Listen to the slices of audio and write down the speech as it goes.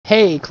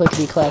Hey,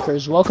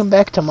 clickety-clackers, welcome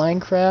back to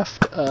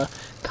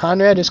Minecraft.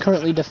 Conrad is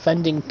currently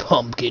defending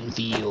Pumpkin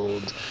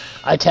Field.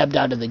 I tapped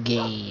out of the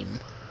game.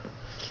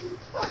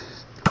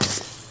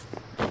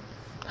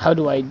 How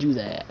do I do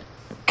that?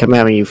 Come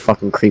at me, you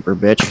fucking creeper,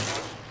 bitch.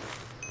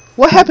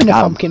 What happened to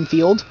Pumpkin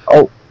Field?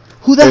 Oh.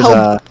 Who the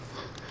hell?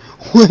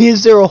 Why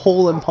is there a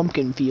hole in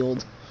Pumpkin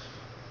Field?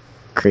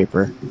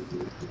 Creeper.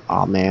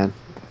 Aw, man.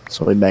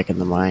 So we back in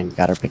the mine.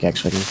 Got our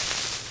pickaxe with me.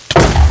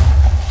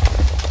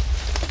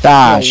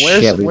 Ah,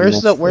 shit.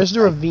 Where's the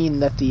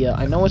ravine that the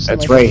I know it's in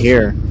It's like right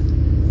here.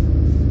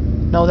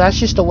 No, that's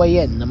just a way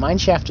in. The mine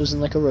shaft was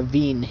in like a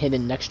ravine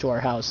hidden next to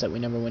our house that we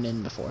never went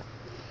in before.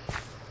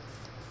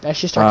 That's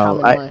just our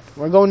common mine.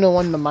 We're going to the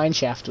one the mine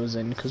shaft was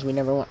in because we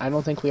never went. I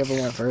don't think we ever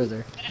went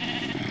further.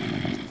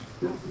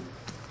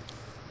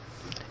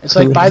 It's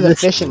like by the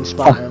fishing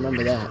spot. I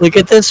remember that. Look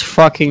at this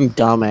fucking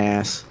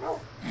dumbass.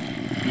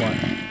 What?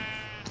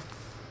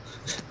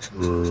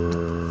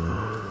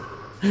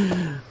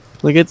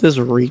 Look at this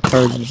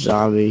retarded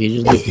zombie.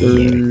 He's just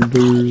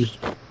like.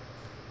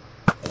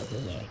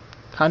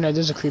 Conrad,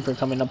 there's a creeper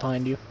coming up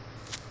behind you.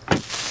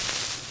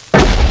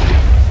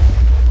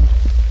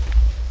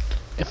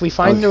 If we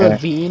find the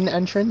ravine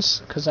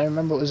entrance, because I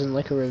remember it was in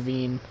like a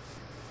ravine.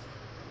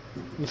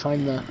 We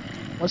find the.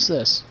 What's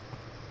this?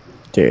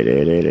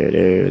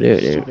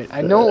 Stupid.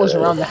 I know it was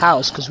around the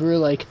house because we were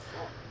like,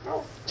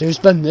 there's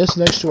been this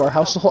next to our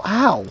house the whole.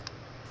 Ow!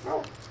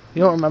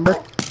 You don't remember?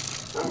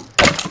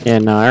 Yeah,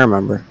 no, I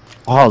remember.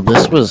 Oh,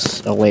 this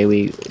was a way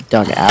we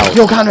dug out.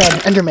 Yo,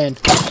 Conrad, Enderman.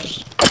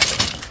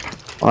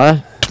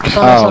 What? I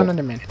saw an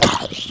Enderman.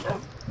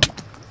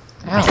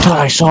 I thought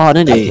I saw it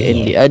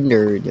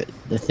under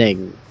the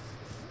thing.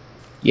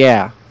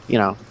 Yeah, you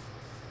know.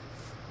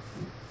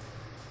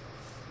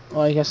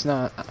 Well, I guess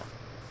not.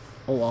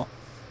 Oh well.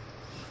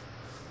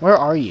 Where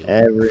are you?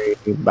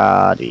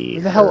 Everybody.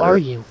 Where the hell are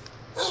you?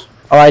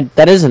 Oh,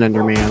 that is an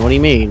Enderman. What do you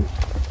mean?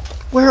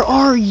 Where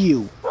are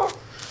you?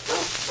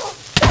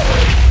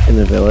 In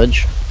the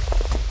village.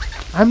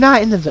 I'm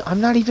not in the. I'm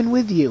not even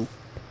with you.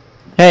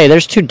 Hey,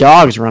 there's two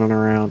dogs running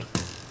around.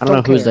 I don't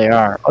know whose they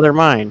are. Oh, they're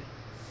mine.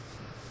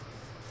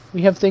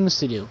 We have things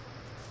to do.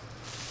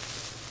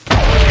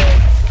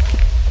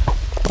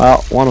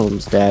 Well, one of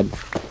them's dead.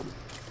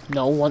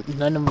 No,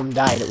 none of them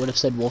died. It would have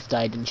said Wolf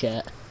died in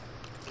chat.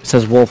 It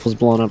says Wolf was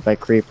blown up by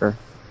Creeper.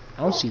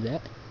 I don't see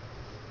that.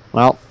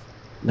 Well,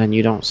 then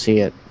you don't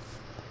see it.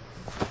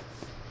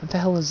 What the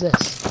hell is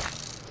this?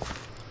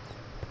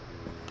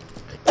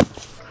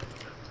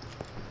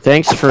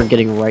 Thanks for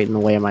getting right in the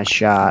way of my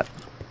shot.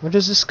 Where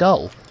does this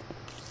go?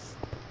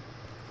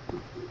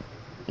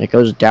 It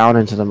goes down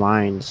into the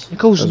mines. It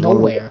goes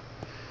nowhere.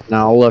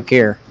 No, look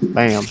here.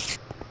 Bam.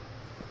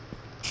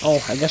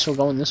 Oh, I guess we're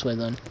going this way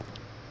then.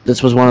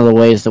 This was one of the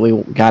ways that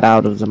we got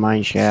out of the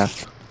mine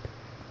shaft.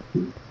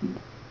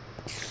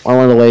 Or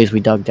one of the ways we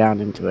dug down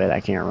into it.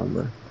 I can't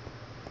remember.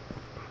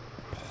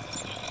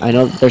 I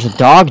know there's a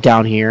dog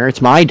down here.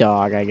 It's my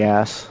dog, I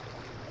guess.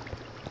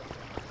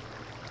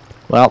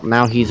 Well,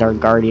 now he's our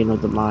guardian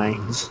of the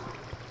mines.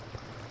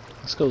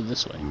 Let's go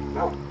this way.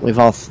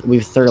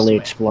 We've thoroughly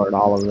explored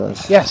all of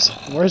this. Yes.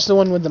 Where's the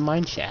one with the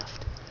mine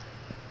shaft?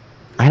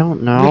 I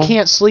don't know. We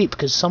can't sleep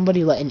because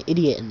somebody let an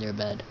idiot in their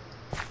bed.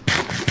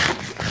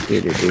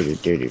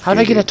 How'd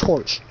I get a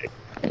torch?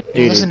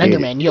 There's an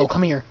Enderman. Yo,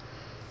 come here.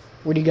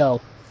 Where'd he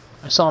go?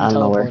 I saw him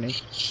teleporting.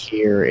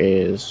 Here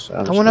is.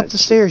 I went up the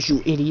stairs,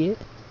 you idiot.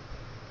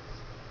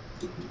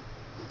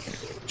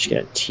 Just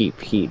gonna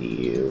TP to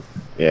you.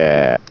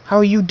 Yeah. How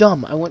are you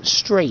dumb? I went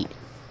straight.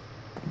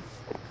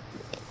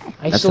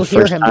 I still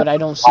hear him, but I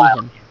don't see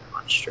him.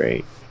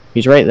 Straight.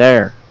 He's right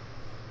there.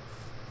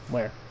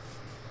 Where?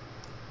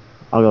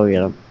 I'll go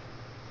get him.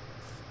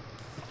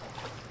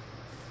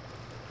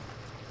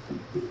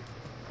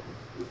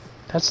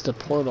 That's the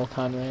portal,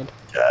 Conrad.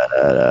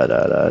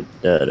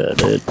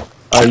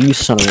 Oh, you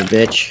son of a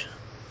bitch.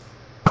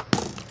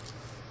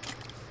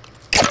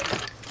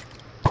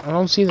 I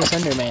don't see this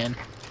Enderman.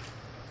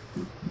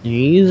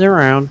 He's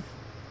around.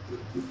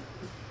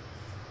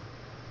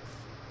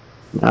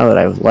 Now that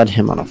I've led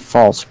him on a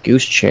false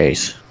goose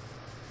chase.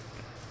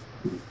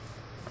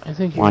 I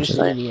think you're just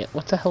an idiot.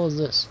 What the hell is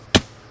this?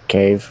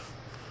 Cave.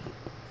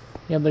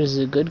 Yeah, but is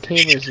it a good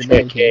cave or is it a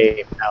bad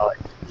cave? No,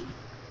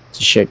 it's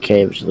a shit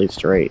cave which leads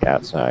straight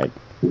outside.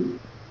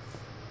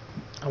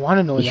 I want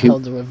to know where the hell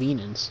the ravine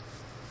is.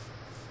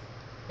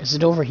 Is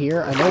it over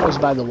here? I know it was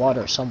by the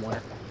water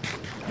somewhere.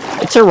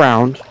 It's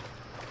around.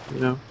 You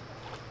know.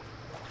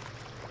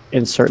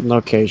 In certain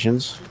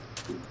locations.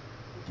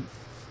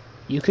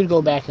 You could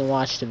go back and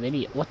watch the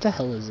video. What the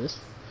hell is this?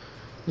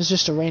 This is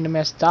just a random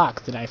ass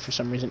dock that for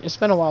some reason. It's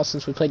been a while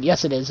since we played.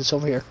 Yes, it is. It's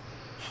over here.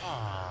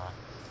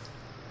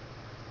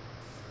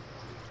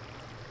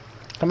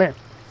 Come here.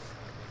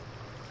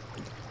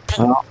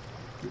 Well,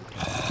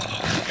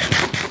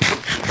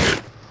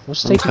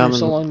 What's taking you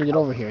so long to get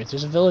over here?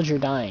 There's a villager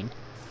dying.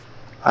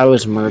 I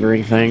was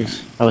murdering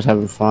things. I was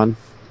having fun.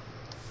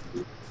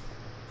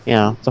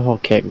 Yeah, the whole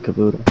kit and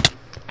caboodle.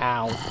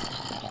 Ow.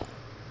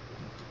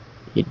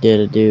 You did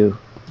a do.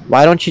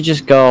 Why don't you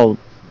just go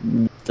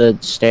the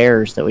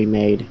stairs that we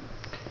made?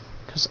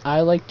 Because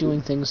I like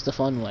doing things the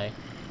fun way.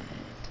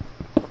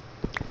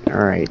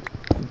 Alright,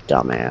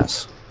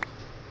 dumbass.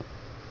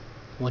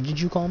 What did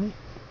you call me?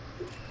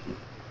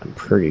 I'm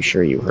pretty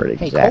sure you heard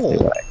Hey, exactly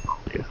coal. what I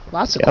called you.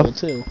 Lots of coal,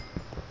 too.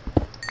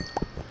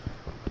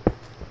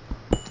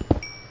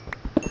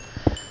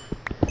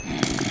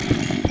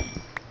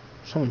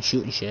 Someone's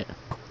shooting shit.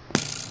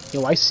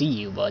 Yo, I see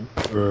you, bud.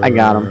 I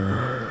got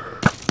him.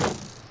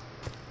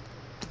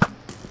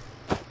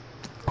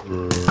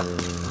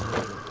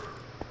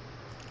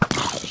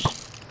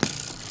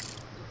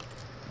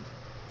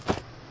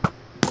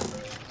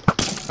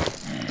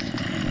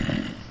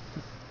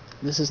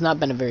 This has not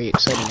been a very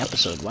exciting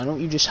episode. Why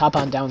don't you just hop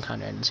on down,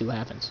 Conrad, and see what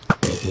happens?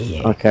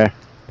 Okay.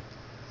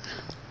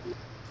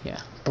 Yeah,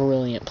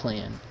 brilliant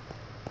plan.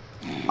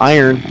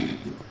 Iron.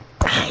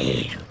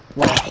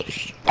 Wow.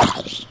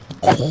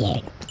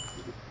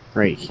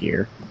 Right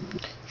here. You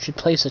should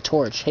place a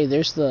torch. Hey,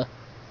 there's the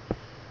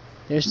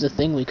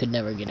thing we could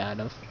never get out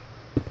of.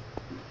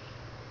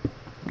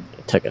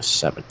 It took us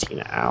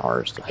 17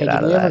 hours to Hey, get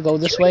out of that. did we ever go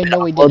this way? No,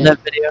 we Upload didn't. that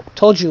video?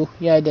 Told you.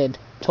 Yeah, I did.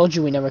 Told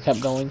you we never kept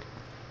going.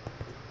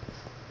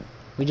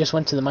 We just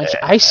went to the mine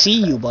shaft. I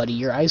see you, buddy.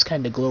 Your eyes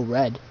kind of glow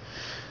red.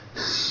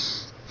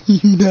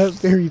 You're not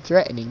very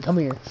threatening. Come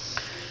here.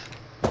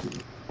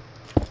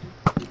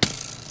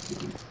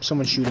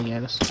 Someone's shooting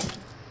at us.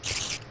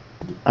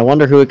 I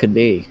wonder who it could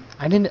be.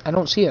 I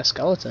don't see a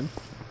skeleton.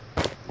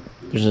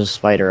 There's a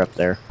spider up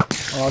there.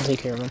 Oh, I'll take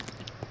care of him.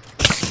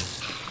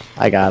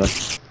 I got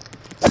him.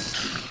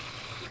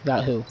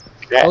 Got who?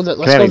 Yeah, Oh, let's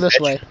go this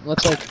way.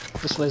 Looks like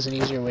this way's an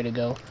easier way to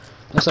go.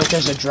 Looks like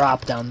there's a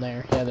drop down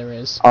there. Yeah, there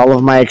is. All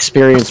of my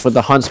experience with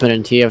the Huntsman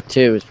in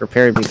TF2 has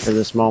prepared me for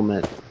this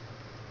moment.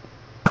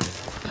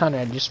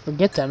 Conrad, just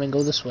forget them and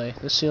go this way.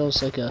 This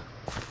feels like a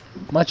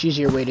much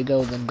easier way to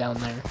go than down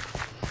there.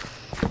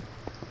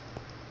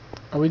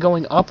 Are we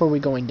going up or are we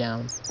going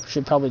down?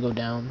 Should probably go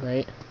down,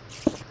 right?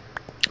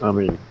 I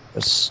mean,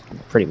 that's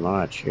pretty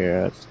much,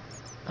 yeah.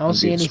 I don't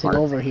see anything smart.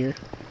 over here.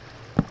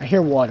 I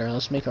hear water.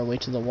 Let's make our way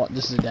to the water.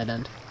 This is a dead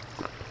end.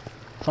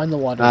 Find the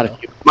water, Not though.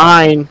 if you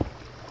mine.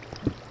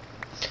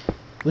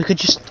 We could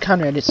just,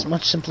 Conrad, it's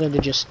much simpler to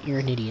just, you're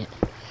an idiot.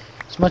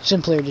 It's much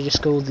simpler to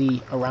just go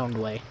the around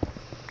way.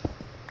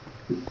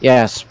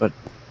 Yes, but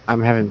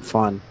I'm having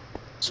fun.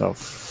 So,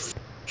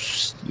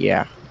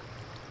 yeah.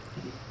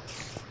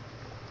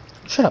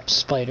 Shut up,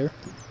 spider.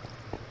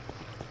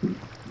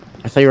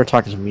 I thought you were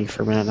talking to me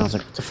for a minute, and I was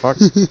like, what the fuck?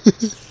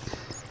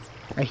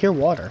 I hear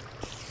water.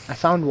 I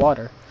found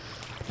water.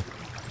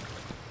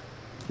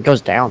 It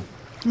goes down.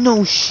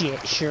 No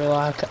shit,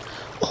 Sherlock.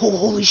 Oh,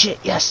 holy shit,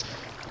 yes!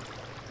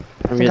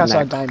 I I'm think I getting saw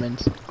that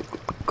diamonds.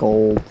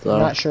 gold, though.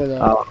 I'm not sure, though.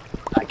 Oh,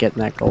 not getting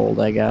that gold,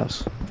 I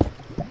guess.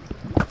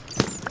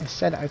 I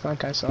said I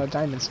think I saw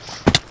diamonds.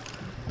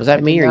 Was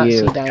that me did or not you?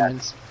 see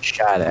diamonds.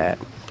 Shot at.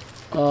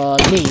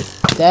 Me.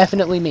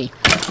 Definitely me.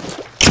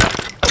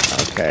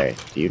 Okay.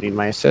 Do you need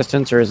my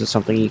assistance, or is it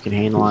something you can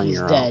handle on He's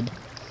your dead.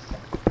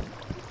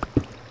 own?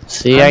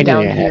 See, I'm I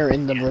down knew here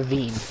in the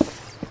ravine.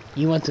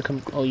 You went to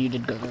come. Oh, you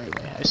did go the right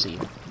way. I see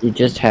you. You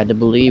just had to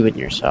believe in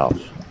yourself.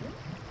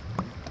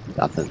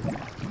 Nothing.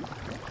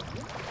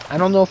 I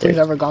don't know if we've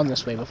ever gone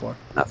this way before.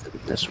 Nothing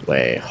this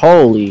way.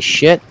 Holy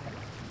shit.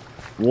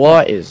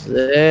 What is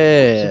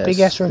this? It's a big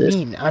ass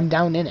ravine. I'm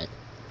down in it.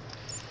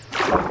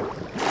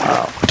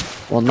 Oh.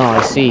 Well, no,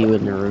 I see you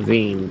in the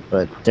ravine,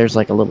 but there's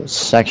like a little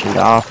sectioned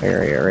off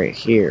area right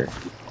here.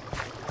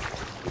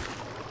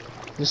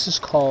 This is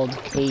called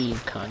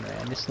Cave,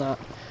 Conrad. It's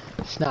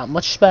not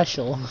much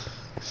special.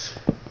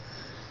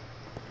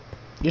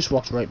 You just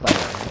walked right by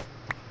it.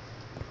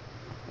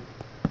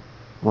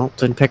 Well,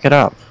 didn't pick it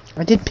up.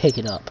 I did pick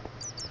it up.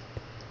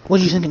 What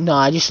do you think? No,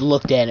 I just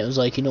looked at it. It was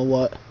like, you know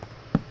what?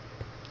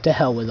 To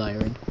hell with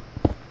iron.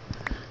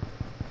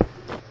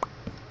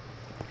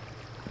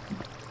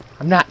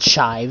 I'm not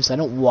Chives. I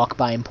don't walk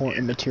by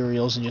important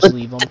materials and just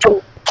leave them.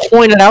 Don't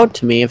point it out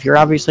to me if you're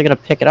obviously gonna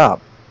pick it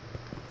up.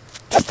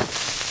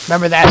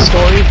 Remember that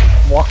story?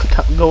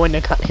 Go into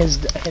his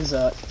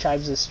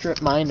Chives'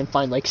 strip mine and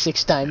find like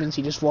 6 diamonds.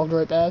 He just walked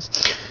right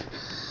past.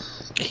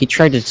 He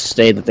tried to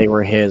say that they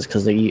were his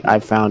because I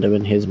found him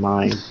in his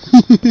mine.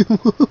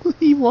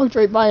 He walked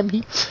right by him.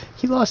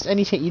 He lost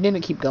any chance. You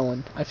didn't keep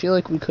going. I feel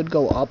like we could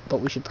go up,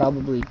 but we should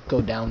probably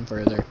go down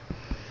further.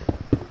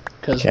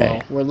 Because,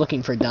 well, we're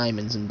looking for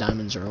diamonds, and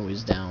diamonds are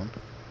always down.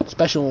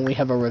 Especially when we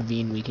have a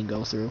ravine we can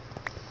go through.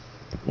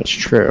 It's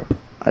true.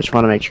 I just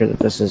want to make sure that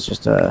this is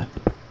just a...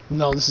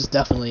 No, this is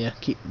definitely a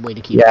way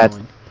to keep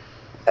going.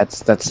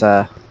 That's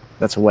a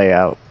way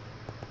out.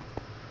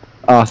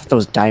 Oh, I thought that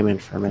was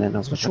diamond for a minute. And I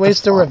was Which like,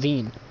 way's the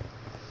ravine?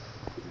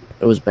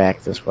 It was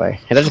back this way.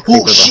 It has a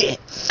Oh, shit!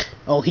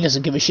 Oh, he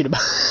doesn't give a shit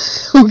about...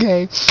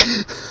 Okay.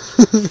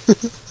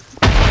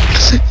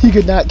 He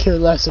could not care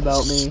less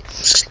about me.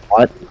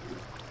 What?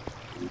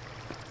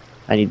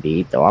 I need to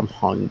eat, though. I'm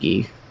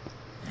hungry.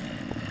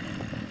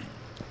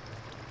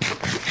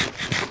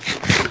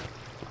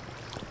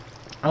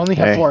 I only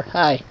have 4.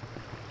 Hi.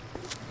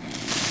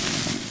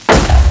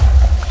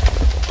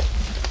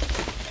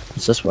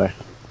 It's this way.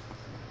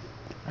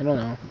 I don't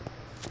know.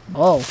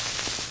 Oh.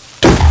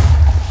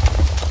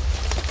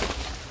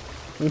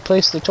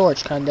 Replace the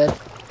torch, Conded.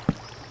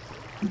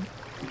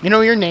 You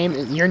know your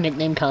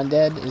nickname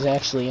Conded is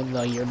actually in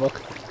the yearbook.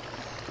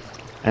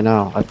 I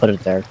know, I put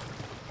it there.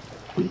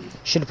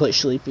 Should have put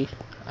Sleepy.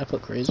 I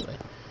put CrazeWay.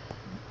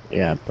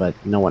 Yeah, but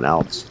no one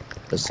else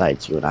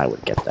besides you and I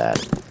would get that.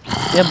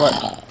 Yeah,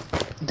 but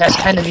that's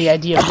kind of the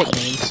idea of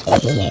nicknames.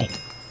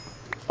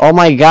 Oh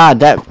my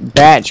god, that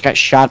batch got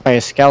shot by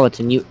a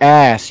skeleton, you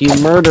ass, you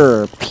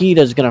murderer.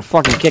 PETA's gonna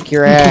fucking kick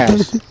your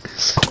ass.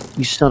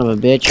 You son of a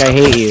bitch, I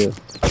hate you.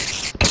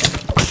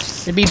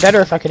 It'd be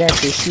better if I could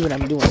actually see what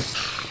I'm doing.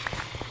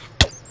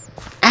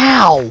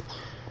 Ow!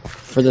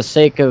 For the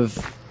sake of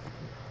us.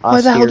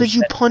 Why the hell did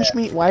you punch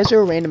me? Why is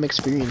there a random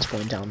experience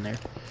point down there?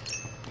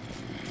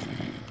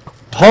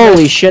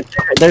 Holy shit,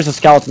 there's a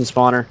skeleton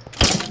spawner.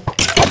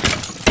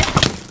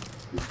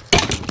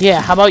 Yeah,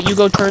 how about you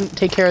go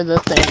take care of the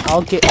thing.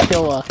 I'll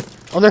kill oh,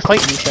 they're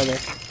fighting each other.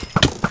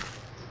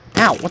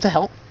 Ow, what the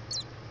hell?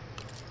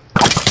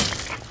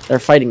 They're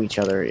fighting each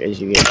other as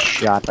you get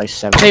shot by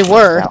 7. They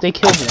were, they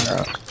killed me.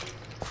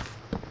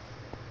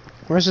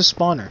 Where's the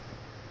spawner?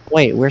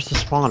 Wait, where's the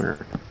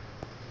spawner?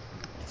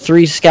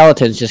 3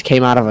 skeletons just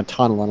came out of a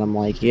tunnel and I'm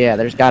like, yeah,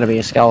 there's gotta be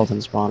a skeleton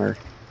spawner.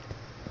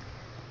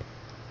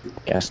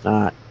 Guess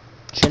not.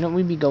 Shouldn't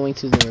we be going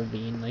through the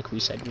ravine like we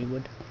said we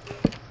would?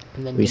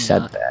 And then we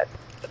said that,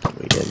 but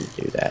we didn't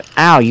do that.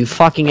 Ow, you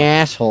fucking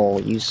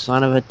asshole, you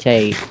son of a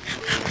tape.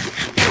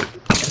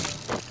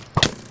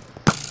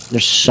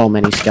 There's so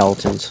many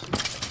skeletons.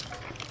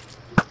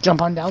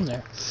 Jump on down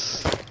there.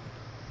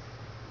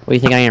 What do you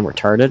think I am,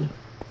 retarded?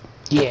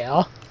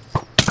 Yeah.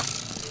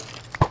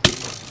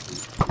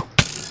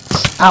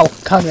 Ow,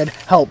 Conrad,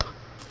 help.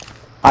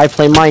 I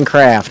play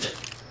Minecraft.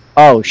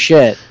 Oh,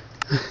 shit.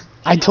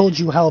 I told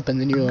you help, and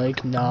then you're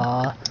like,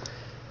 nah.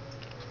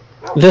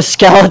 The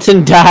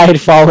skeleton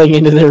died falling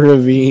into the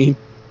ravine.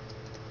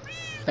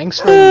 Thanks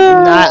for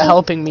not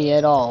helping me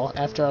at all,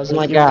 after I was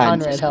like,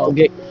 Conrad, help.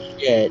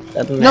 Shit,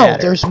 doesn't no,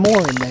 matter. there's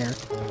more in there.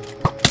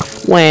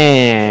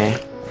 Wah.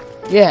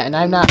 Yeah, and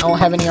I don't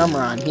have any armor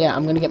on. Yeah,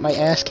 I'm gonna get my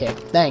ass kicked.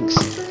 Thanks.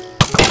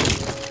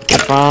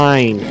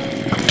 Fine.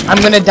 I'm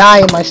gonna die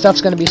and my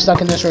stuff's gonna be stuck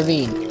in this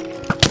ravine.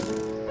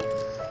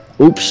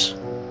 Oops.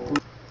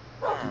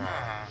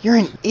 You're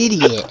an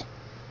idiot.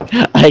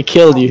 I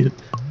killed you.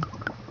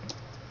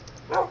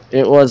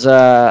 It was an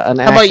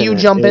accident. How about you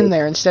jump in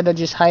there instead of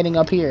just hiding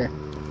up here?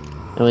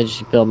 Let me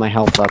just build my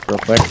health up real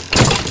quick.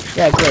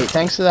 Yeah, great.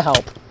 Thanks for the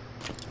help.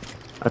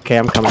 Okay,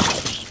 I'm coming.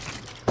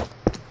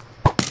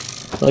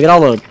 Look at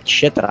all the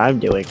shit that I'm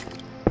doing.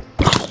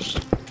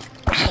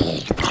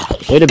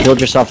 Way to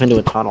build yourself into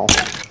a tunnel.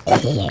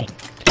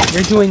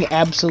 You're doing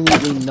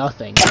absolutely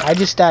nothing. I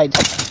just died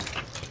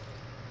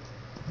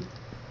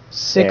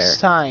 6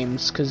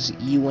 times because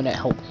you wouldn't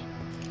help me.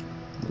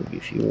 Maybe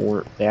if you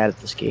weren't bad at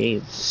this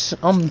game.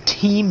 Some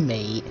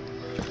teammate.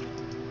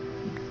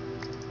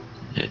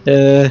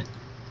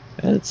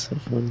 That's so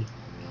funny.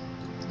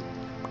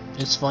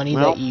 It's funny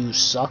that you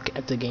suck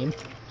at the game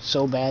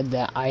so bad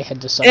that I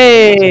had to suck.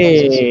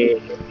 Hey!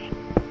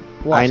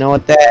 What? I know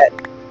what that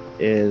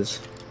is.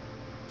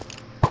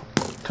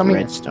 Come here.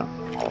 Redstone.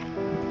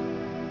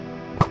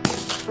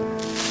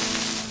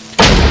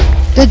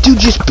 That dude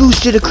just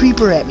boosted a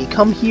creeper at me.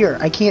 Come here.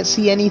 I can't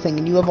see anything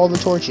and you have all the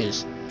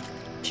torches.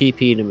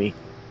 TP to me.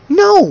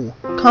 No!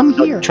 Come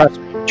here.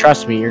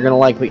 Trust me, you're gonna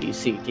like what you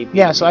see. TP.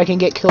 Yeah, so I can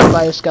get killed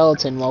by a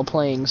skeleton while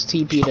playing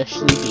TP to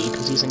Sleepy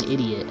because he's an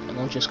idiot and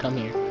won't just come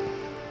here.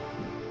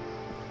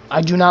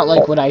 I do not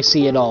like what I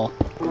see at all.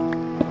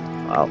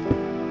 Well,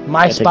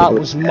 my spot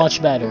was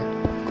much better.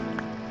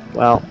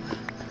 Well,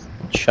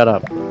 shut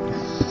up.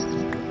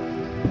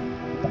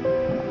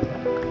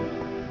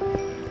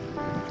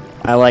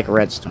 I like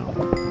redstone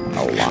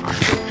a lot.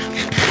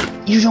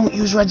 You don't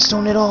use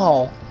redstone at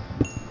all.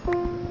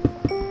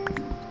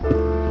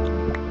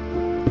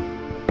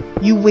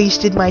 You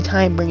wasted my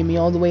time bringing me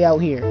all the way out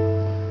here.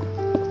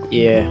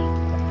 Yeah,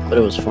 but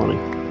it was funny.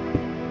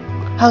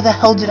 How the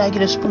hell did I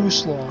get a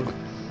spruce log?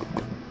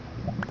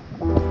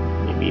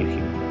 Maybe if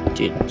you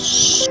didn't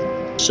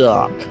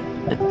suck.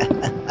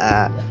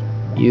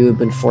 You've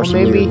been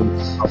forcibly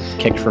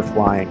kicked for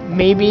flying.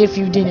 Maybe if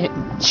you didn't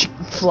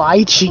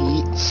fly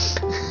cheat.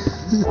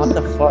 What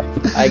the fuck?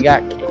 I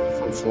got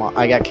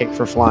kicked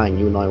for flying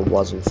even though I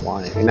wasn't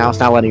flying. And now it's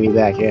not letting me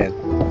back in.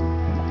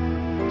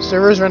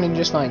 Server's running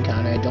just fine,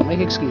 Conrad. Don't make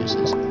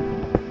excuses.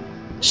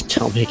 Just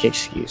don't make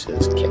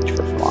excuses. Kicked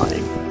for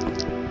flying.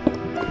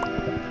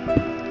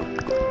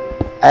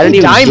 I didn't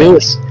even do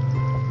it.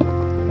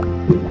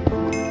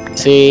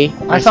 See?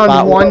 I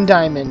found 1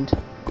 diamond.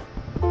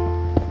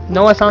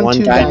 No, I found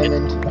 2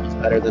 diamond. That's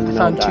better than I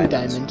found 2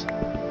 diamond.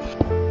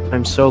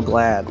 I'm so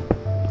glad.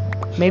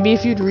 Maybe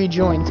if you'd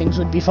rejoin, things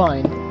would be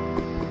fine.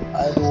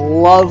 I'd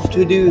love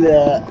to do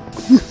that.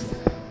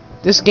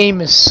 This game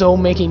is so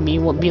making me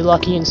be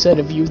lucky instead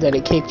of you that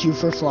it kicked you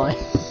for flying.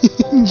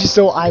 Just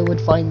so I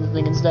would find the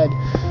thing instead.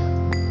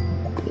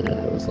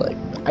 Yeah, it was like...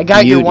 I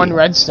got your 1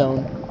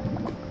 redstone.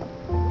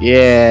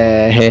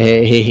 Yeah.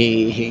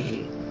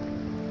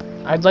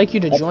 I'd like you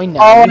to join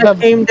now. All I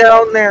came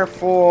down there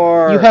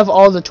for. You have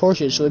all the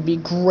torches, so it'd be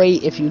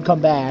great if you'd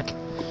come back.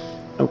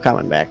 I'm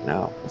coming back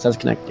now. It says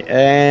connected,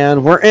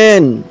 and we're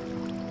in.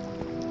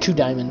 2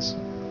 diamonds.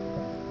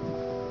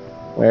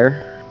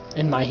 Where?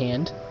 In my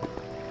hand.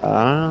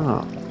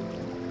 Ah.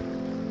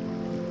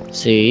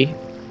 See?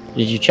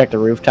 Did you check the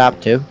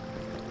rooftop too?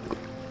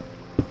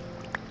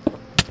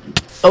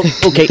 Oh,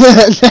 okay.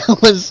 That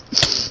was...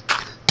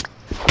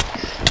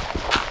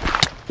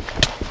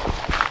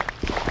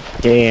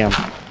 Damn.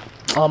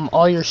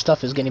 All your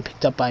stuff is getting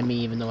picked up by me,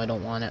 even though I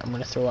don't want it. I'm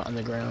gonna throw it on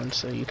the ground,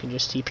 so you can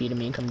just TP to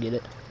me and come get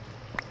it.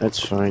 That's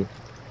fine.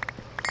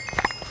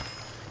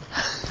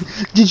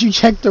 Did you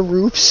check the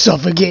roof?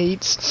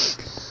 Suffocates.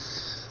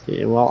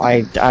 Yeah, well,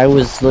 I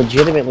was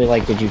legitimately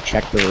like, did you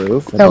check the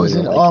roof? And that was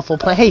an like, awful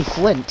plan. Hey,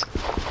 Flint.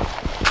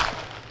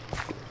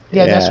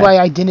 Yeah, that's why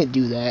I didn't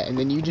do that, and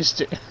then you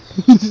just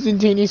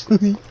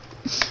instantaneously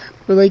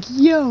were like,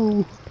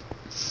 yo.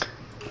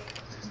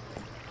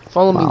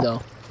 Follow me,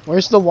 though.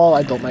 Where's the wall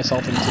I built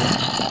myself into?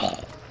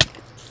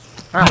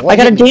 Ah, I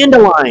got a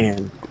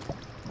dandelion!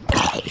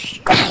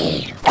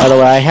 By the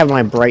way, I have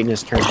my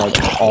brightness turned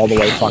like all the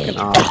way fucking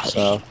off,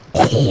 so...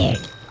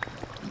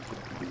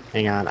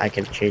 Hang on, I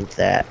can change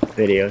that.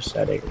 Video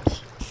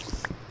settings.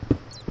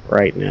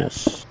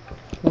 Brightness.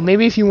 Well,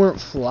 maybe if you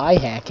weren't fly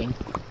hacking.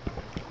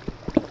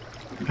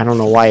 I don't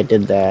know why it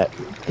did that.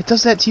 It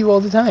does that to you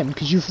all the time,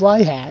 because you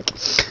fly hack.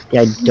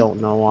 Yeah, I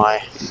don't know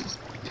why.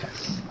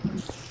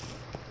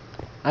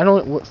 I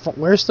don't...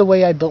 Where's the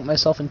way I built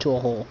myself into a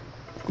hole?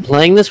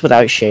 Playing this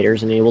without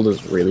shaders enabled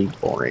is really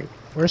boring.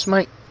 Where's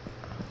my...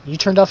 You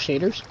turned off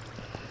shaders?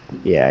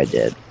 Yeah, I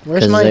did.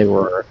 Where's my... they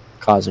were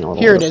causing a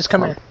little Here it is,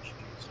 come here.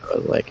 So I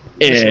was like,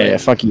 yeah,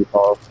 fuck you,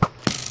 Paul.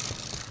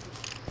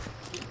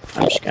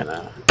 I'm just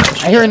gonna...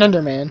 I hear an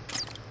Enderman.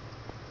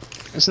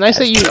 It's nice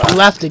that you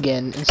left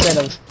again, instead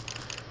of...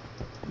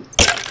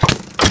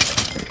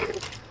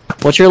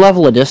 What's your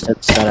level of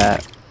distance set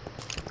at?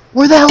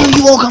 Where the hell are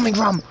you all coming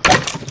from?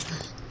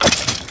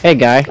 Hey,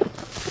 guy.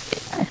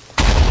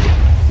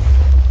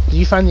 Did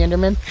you find the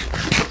Enderman?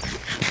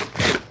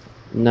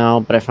 No,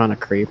 but I found a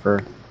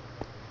creeper.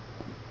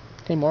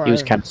 Hey, more He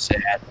was iron. kind of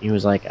sad. He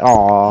was like,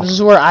 "Aw." This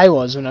is where I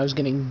was when I was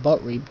getting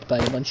butt raped by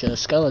a bunch of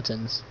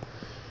skeletons.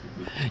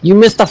 You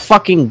missed the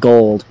fucking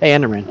gold. Hey,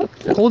 Enderman.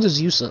 Gold is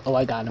useless. Oh,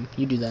 I got him.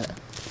 You do that.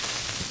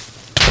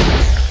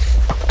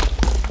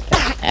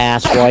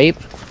 Ass wipe.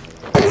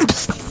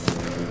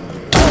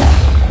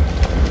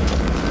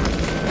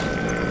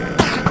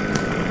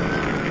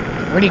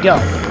 Where'd he go?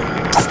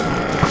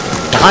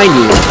 Behind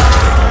you.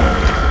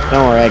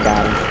 Don't worry, I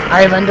got him.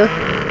 I have Ender.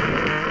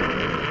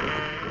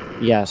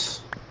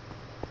 Yes.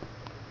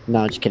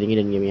 No, just kidding. You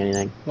didn't give me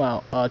anything.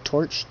 Wow.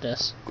 Torch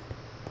this.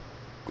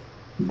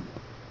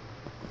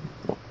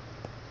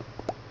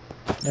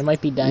 There might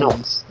be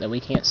diamonds that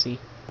we can't see.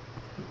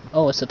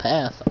 Oh, it's a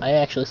path. I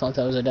actually thought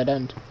that was a dead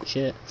end.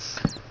 Shit.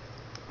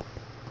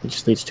 It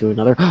just leads to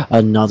another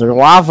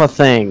lava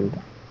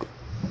thing.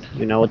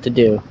 You know what to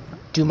do.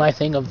 Do my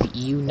thing of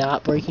you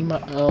not breaking my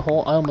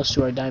hole. I almost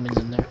threw our diamonds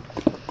in there.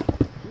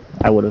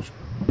 I would have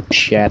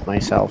shat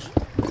myself.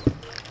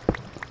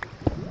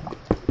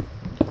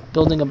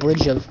 Building a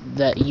bridge of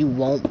that you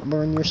won't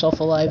burn yourself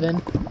alive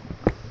in.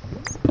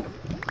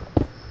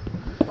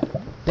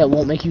 That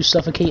won't make you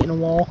suffocate in a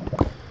wall.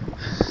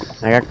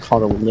 I got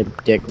called a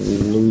lip dick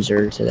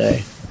loser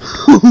today.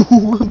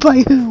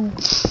 By who?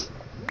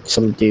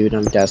 Some dude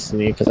on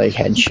Destiny because I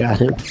headshot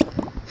him.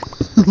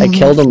 I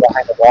killed him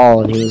behind the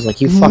wall and he was like,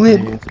 "You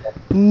fucking asshole."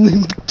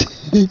 Lip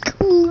dick.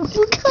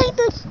 What kind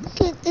of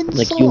insult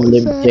Like, you is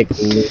lip that? dick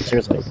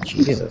losers. Like,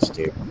 Jesus,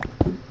 dude.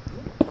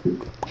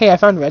 Hey, I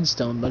found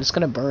redstone, but it's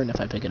gonna burn if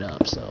I pick it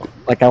up, so...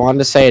 Like, I wanted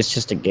to say it's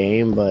just a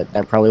game, but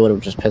that probably would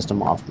have just pissed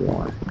him off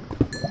more.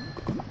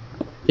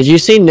 Did you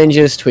see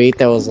Ninja's tweet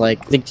that was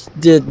like,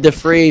 the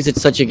phrase,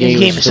 "it's such a game"?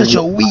 This game is such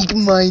a weak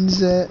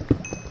mindset.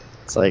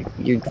 It's like,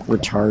 you're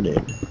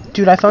retarded.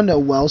 Dude, I found a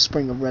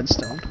wellspring of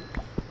redstone.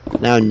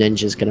 Now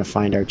Ninja's gonna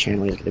find our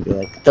channel, he's gonna be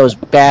like, "Those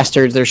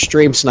bastards, they're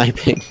stream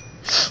sniping."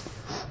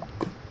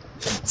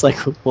 It's like,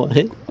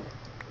 what?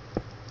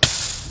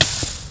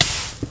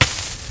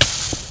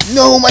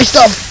 No, my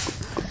stuff!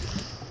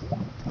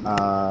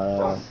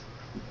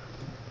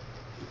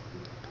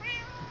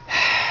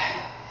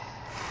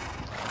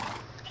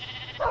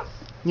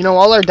 You know,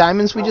 all our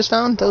diamonds we just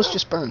found, those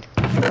just burned.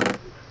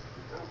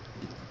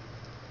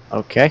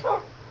 Okay.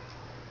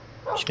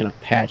 Just gonna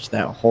patch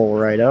that hole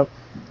right up.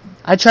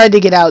 I tried to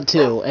get out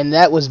too, and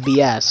that was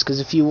BS.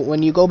 Because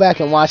when you go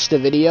back and watch the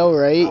video,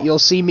 right, you'll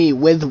see me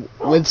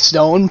with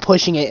stone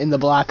pushing it in the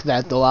block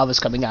that the lava's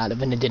coming out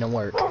of, and it didn't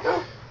work.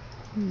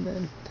 And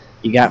then...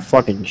 You got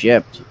fucking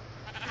gypped.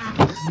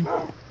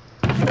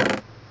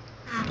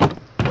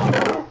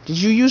 Did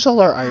you use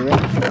all our iron?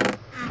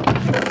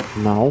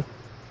 No.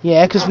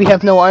 Yeah, because we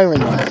have no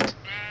iron left.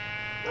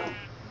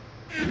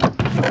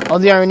 All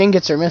the iron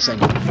ingots are missing.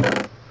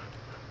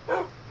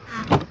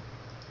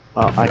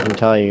 Well, I can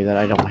tell you that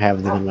I don't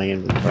have them in my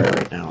inventory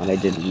right now, and I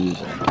didn't use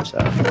them, so...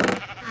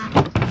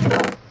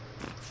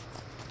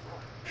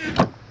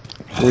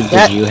 Or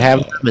did you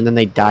have them, and then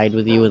they died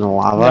with you in the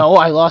lava? No,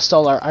 I lost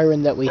all our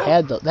iron that we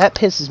had, though. That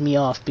pisses me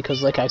off,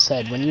 because like I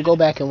said, when you go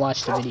back and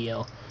watch the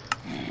video,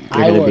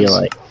 I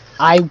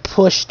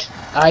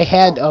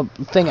had a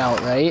thing out,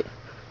 right?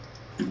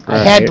 I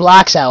had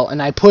blocks out,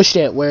 and I pushed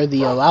it where the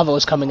lava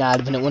was coming out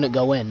of, and it wouldn't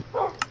go in.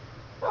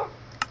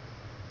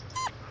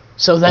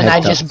 So then I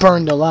just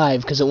burned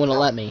alive, because it wouldn't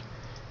let me.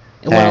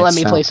 It wouldn't let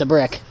me place a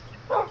brick.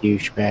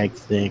 Douchebag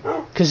thing.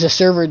 Because the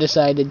server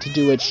decided to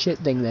do its shit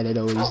thing that it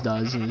always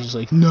does, and it's just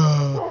like,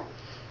 no.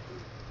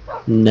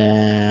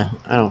 Nah,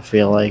 I don't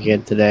feel like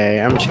it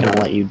today. I'm just gonna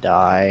let you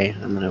die.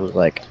 And then it was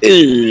like,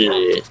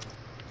 ugh.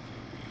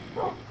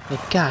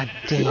 Like, god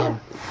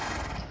damn.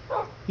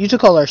 You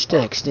took all our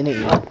sticks, didn't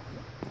you?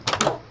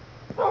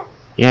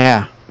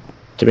 Yeah,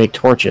 to make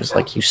torches,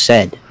 like you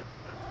said.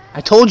 I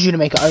told you to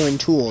make iron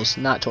tools,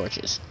 not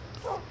torches.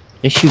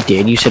 Yes, you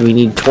did. You said we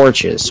need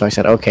torches, so I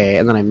said okay,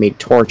 and then I made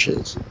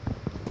torches.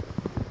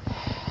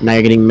 Now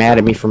you're getting mad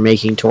at me for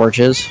making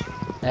torches?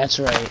 That's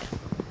right.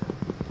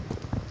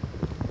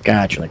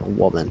 God, you're like a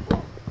woman.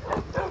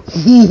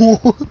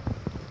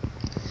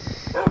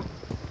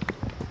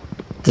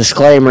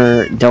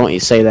 Disclaimer, don't you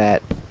say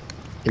that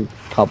in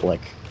public.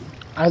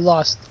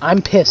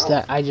 I'm pissed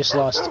that I just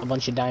lost a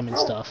bunch of diamond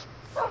stuff.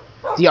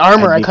 The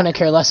armor I couldn't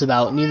care less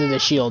about, neither the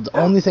shield. The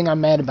only thing I'm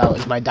mad about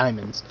is my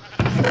diamonds.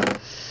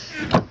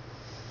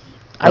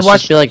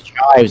 Just be like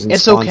Chives and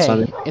it's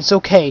okay. It's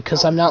okay,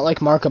 because I'm not like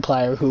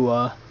Markiplier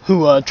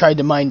who tried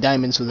to mine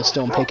diamonds with a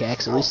stone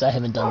pickaxe. At least I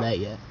haven't done that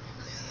yet.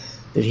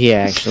 Did he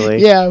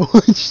actually? Yeah, I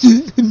watched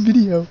it in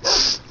video.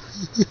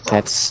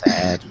 That's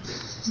sad.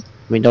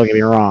 I mean, don't get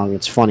me wrong,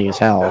 it's funny as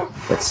hell,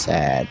 but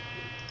sad.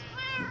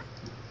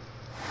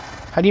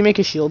 How do you make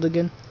a shield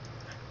again?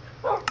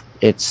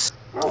 It's...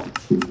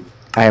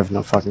 I have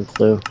no fucking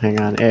clue. Hang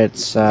on,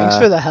 it's... Thanks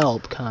for the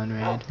help,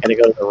 Conrad. Gotta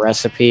go to the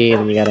recipe,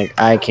 and then you gotta...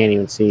 I can't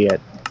even see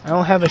it. I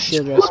don't have a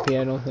shield recipe,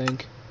 I don't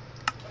think.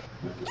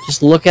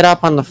 Just look it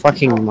up on the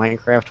fucking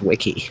Minecraft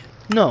wiki.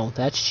 No,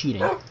 that's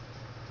cheating.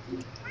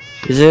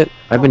 Is it?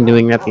 I've been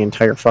doing that the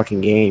entire fucking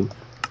game.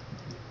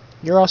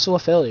 You're also a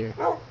failure.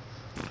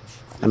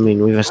 I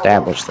mean, we've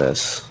established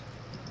this.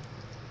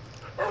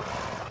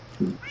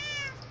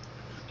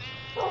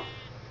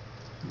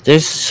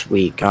 This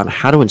week on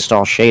how to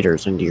install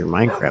shaders into your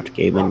Minecraft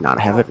game and not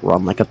have it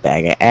run like a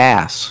bag of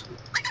ass.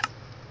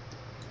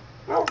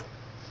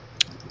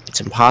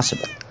 It's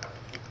impossible.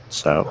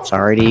 So,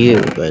 sorry to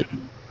you, but,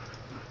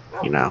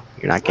 you know,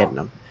 you're not getting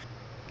them.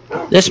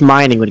 This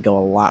mining would go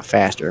a lot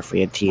faster if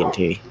we had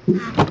TNT.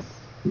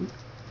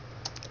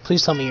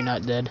 Please tell me you're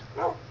not dead.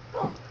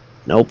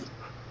 Nope.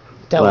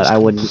 That was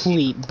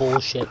complete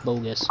bullshit,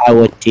 bogus. I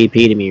would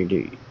TP to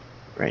me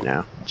right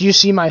now. Do you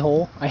see my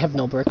hole? I have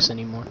no bricks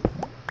anymore.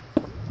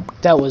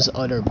 That was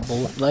utter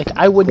bull. Like,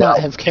 I would not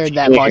have cared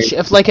that much.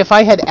 If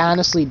I had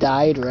honestly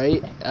died,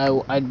 right,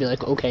 I'd be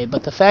like, okay.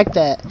 But the fact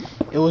that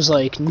it was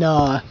like,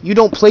 nah, you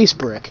don't place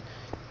brick,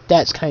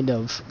 that's kind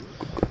of...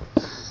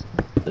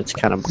 That's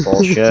kind of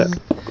bullshit.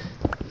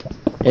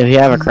 If you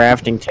have a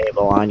crafting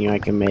table on you, I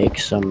can make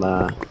some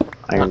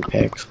iron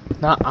picks.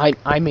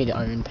 I made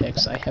iron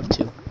picks. I have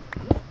 2.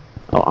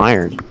 Oh,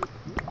 iron.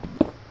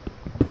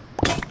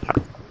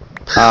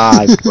 Ah,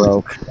 I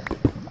broke.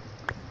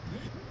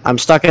 I'm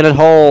stuck in a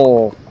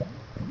hole.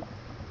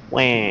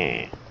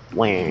 Wah,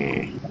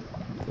 wah,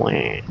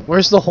 wah.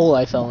 Where's the hole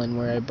I fell in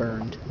where I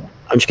burned?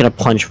 I'm just gonna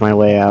punch my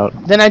way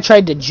out. Then I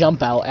tried to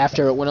jump out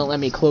after it wouldn't let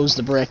me close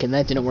the brick, and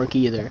that didn't work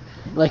either.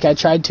 Like, I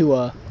tried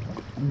to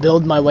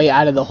build my way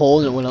out of the hole,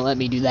 and it wouldn't let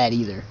me do that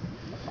either.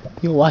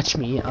 You'll watch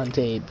me on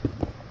tape.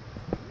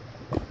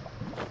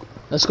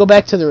 Let's go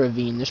back to the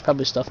ravine. There's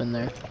probably stuff in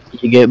there.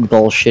 You get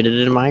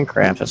bullshitted in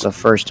Minecraft. That's the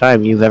first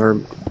time you've ever...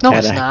 No,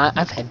 it's not.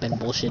 I've been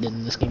bullshitted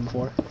in this game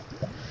before.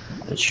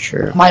 That's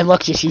true. My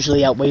luck just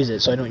usually outweighs it,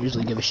 so I don't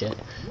usually give a shit.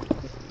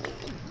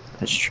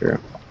 That's true.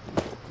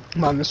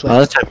 Come on, this way. Well,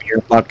 this time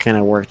your luck kind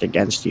of worked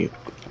against you.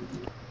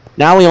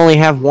 Now we only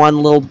have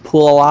one little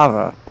pool of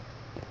lava.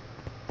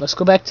 Let's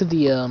go back to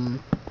the,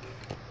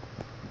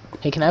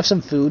 Hey, can I have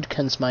some food?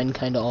 Because mine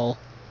kind of all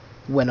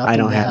went up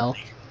in the hell.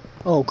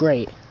 Oh,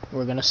 great.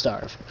 We're gonna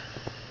starve.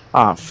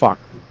 Ah, fuck.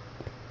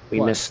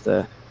 We missed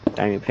the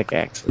diamond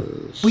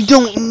pickaxes. We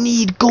don't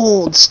need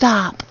gold!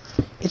 Stop!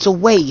 It's a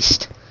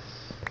waste.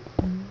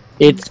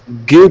 It's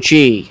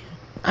Gucci.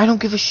 I don't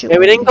give a shit. Yeah,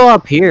 we didn't go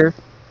up here.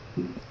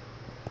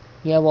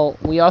 Yeah, well,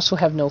 we also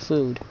have no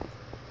food.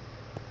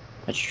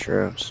 That's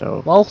true,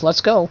 so... Well,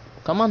 let's go.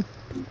 Come on.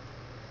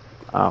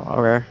 Oh,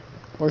 okay.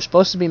 We're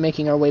supposed to be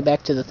making our way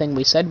back to the thing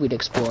we said we'd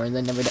explore, and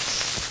then never did.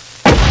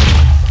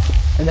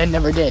 And then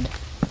never did.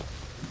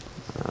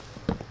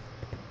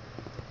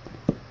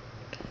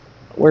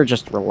 We're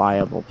just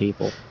reliable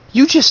people.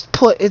 You just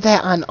put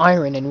that on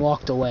iron and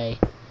walked away.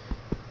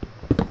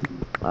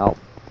 Well...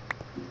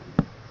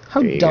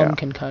 How dumb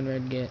can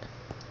Conrad get?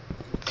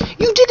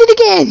 You did it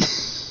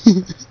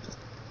again!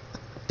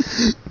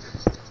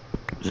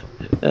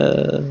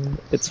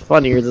 It's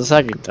funnier the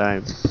second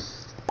time.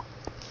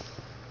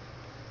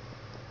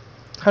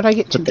 How'd I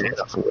get Put two? that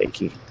off the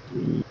wiki.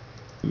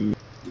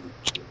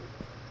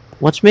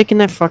 What's making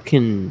that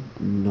fucking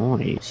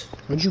noise?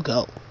 Where'd you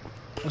go?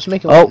 What's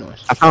making Oh, that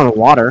noise? I found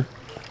water.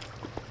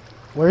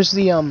 Where's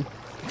the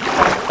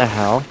What the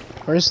hell?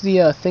 Where's the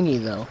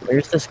thingy though?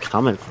 Where's this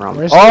coming from?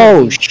 Where's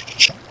Oh the-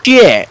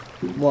 shit!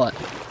 What?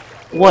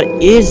 What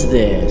is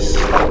this?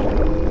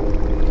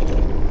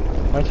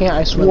 Why can't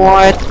I swim?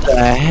 What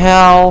the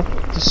hell?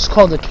 This is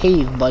called a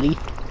cave, buddy.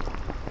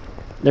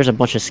 There's a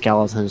bunch of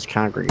skeletons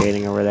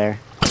congregating over there.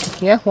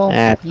 Yeah, well,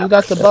 you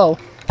got the bow.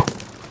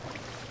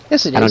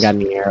 Yes, it is. I don't got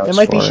any arrows. There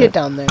might be for shit it.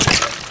 down there.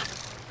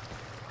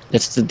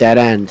 It's the dead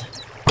end.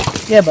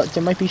 Yeah, but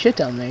there might be shit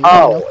down there. You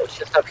Oh, never know. it's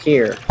just up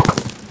here.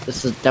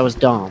 That was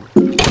dumb.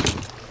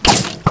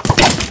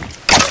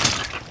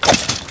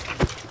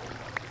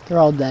 They're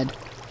all dead.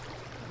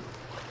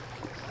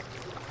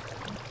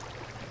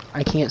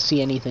 I can't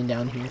see anything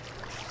down here.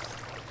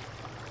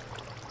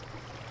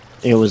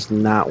 It was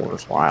not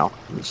worthwhile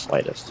in the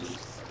slightest.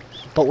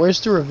 But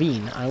where's the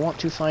ravine? I want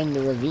to find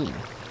the ravine.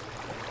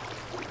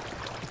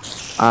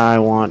 I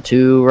want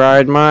to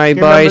ride my You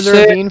remember bicycle.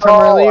 the ravine from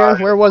earlier?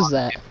 Where was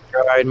that?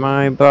 Ride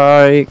my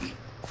bike.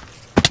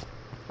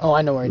 Oh,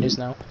 I know where it is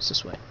now. It's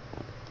this way.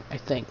 I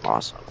think.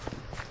 Awesome.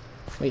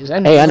 Wait, is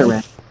that Hey,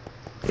 Enderman?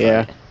 Enderman.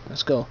 Yeah.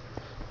 Let's go.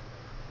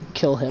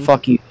 Kill him.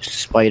 Fuck you,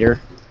 spider.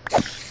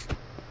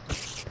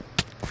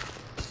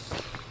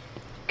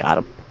 Got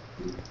him.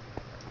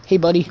 Hey,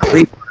 buddy.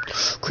 Creeper.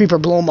 Creeper,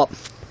 blow him up.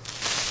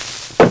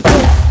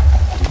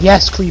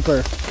 Yes,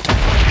 Creeper.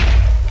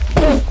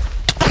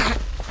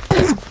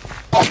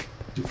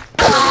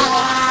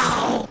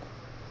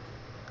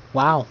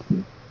 Wow.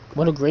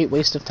 What a great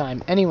waste of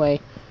time. Anyway,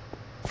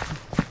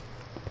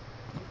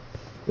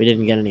 We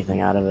didn't get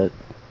anything out of it.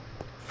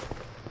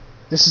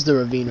 this is the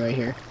ravine right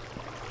here.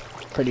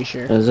 Pretty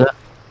sure. Is it?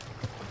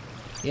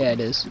 Yeah, it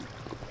is.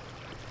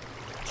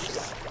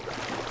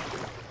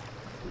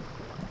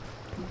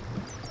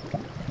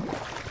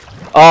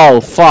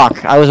 Oh,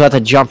 fuck. I was about to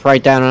jump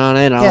right down on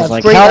it, and I Yeah, was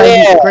like, great hell idea,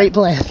 yeah! great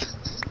plan.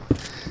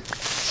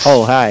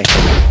 Oh, hi.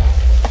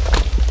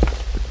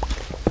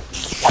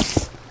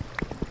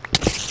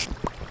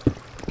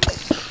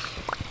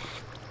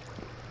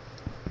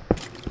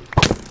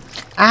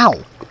 Ow!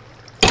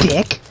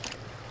 Dick!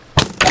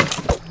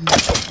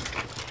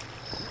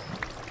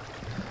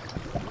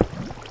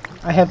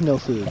 I have no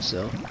food,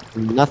 so...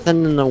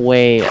 Nothing in the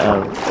way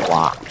of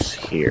blocks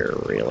here,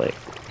 really.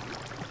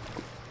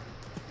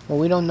 Well,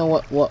 we don't know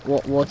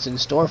what's in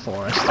store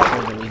for us the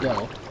further we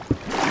go.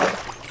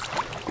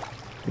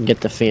 Get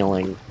the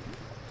feeling.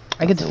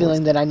 I get the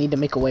feeling that I need to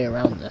make a way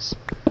around this.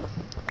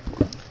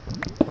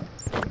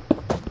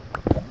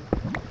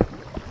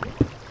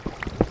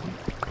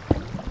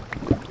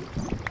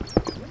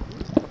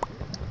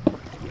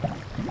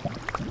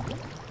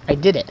 I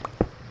did it.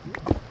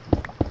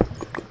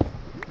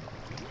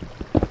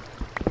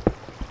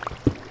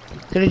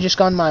 Could have just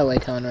gone my way,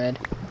 Conrad.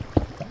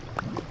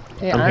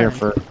 Hey, I'm Iron. here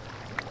for...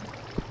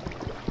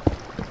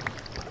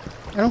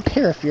 I don't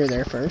care if you're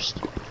there first.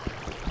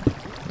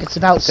 It's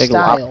about Big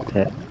style. lava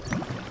pit.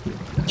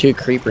 2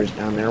 creepers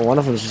down there. One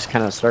of them's just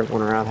kind of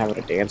circling around having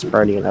a dance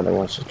party, and the other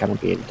one's just kind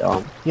of being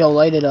dumb. Yo,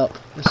 light it up.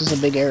 This is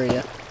a big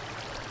area.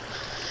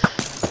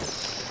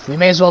 We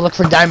may as well look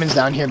for diamonds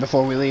down here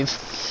before we leave.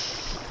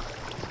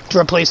 To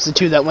replace the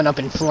 2 that went up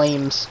in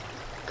flames.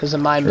 Because of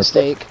my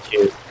mistake.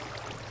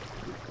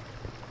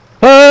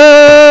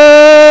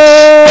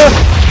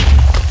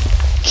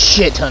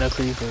 Shit ton of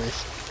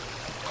creepers.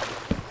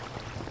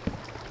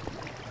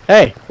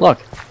 Hey, look.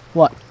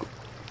 What?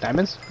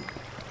 Diamonds?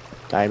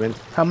 Diamond.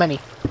 How many?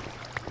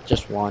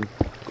 Just one.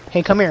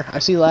 Hey, come here. I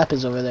see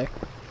lapis over there.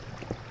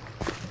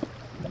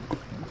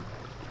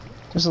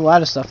 There's a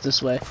lot of stuff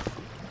this way.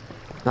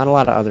 Not a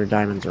lot of other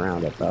diamonds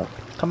around it, though.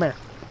 Come here.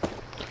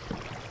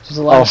 There's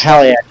a lot Oh, of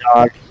hell yeah,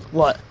 dog.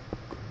 What?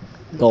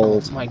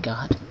 Gold. Oh my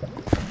god.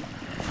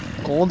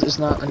 Gold is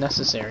not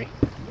unnecessary.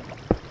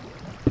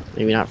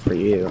 Maybe not for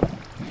you.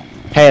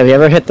 Hey, have you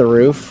ever hit the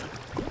roof?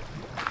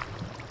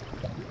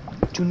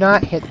 Do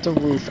not hit the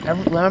roof.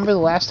 Remember the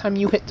last time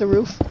you hit the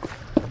roof?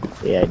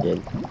 Yeah, I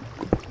did.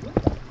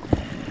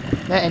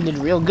 That ended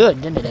real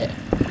good, didn't it?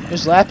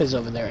 There's lapis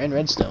over there and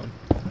redstone.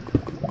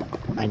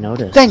 I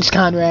noticed. Thanks,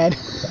 Conrad.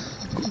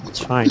 It's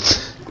fine.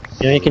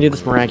 You know, you can do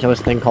this miraculous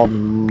thing called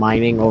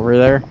mining over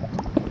there.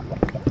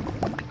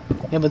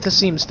 Yeah, but this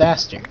seems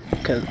faster.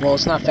 Well,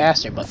 it's not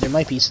faster, but there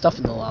might be stuff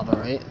in the lava,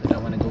 right? That I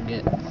want to go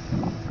get.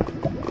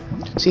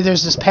 See,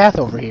 there's this path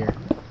over here.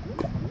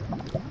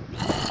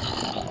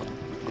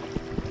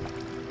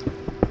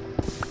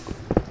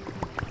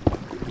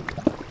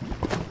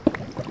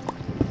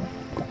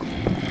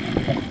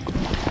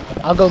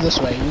 I'll go this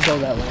way. You go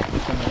that way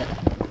for a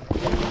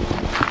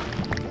minute.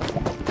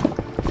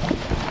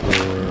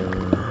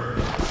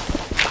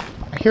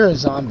 I hear a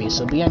zombie,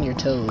 so be on your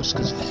toes.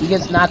 Because if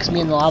he knocks me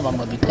in the lava, I'm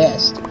gonna be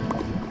pissed.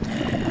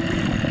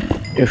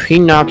 If he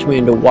knocks me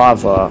into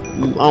lava,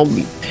 I'll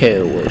be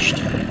pissed.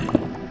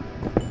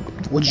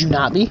 Would you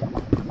not be?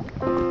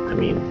 I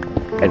mean,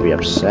 I'd be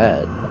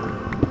upset.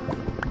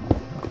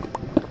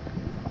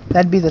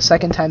 That'd be the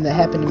second time that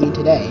happened to me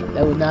today.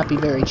 That would not be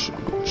very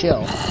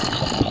chill.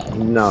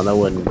 No, that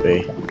wouldn't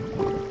be.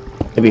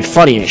 It'd be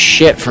funny as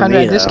shit for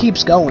me, though. This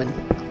keeps going.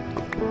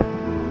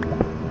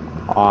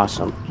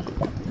 Awesome.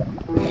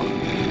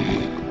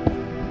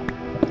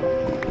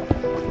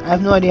 I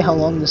have no idea how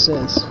long this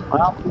is.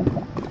 Well,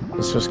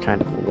 this was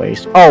kind of a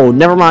waste. Oh,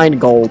 never mind,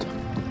 gold.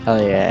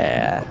 Hell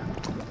yeah.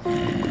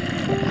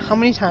 How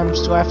many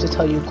times do I have to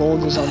tell you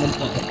gold is on the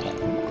planet?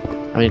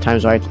 How many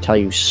times do I have to tell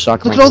you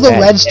suck Look my at all the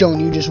cat? redstone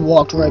you just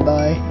walked right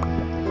by.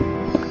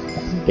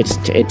 It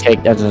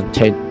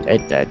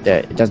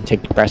doesn't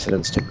take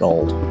precedence to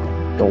gold.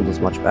 Gold is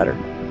much better.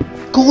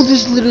 Gold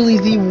is literally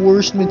the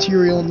worst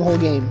material in the whole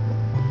game.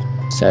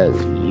 Says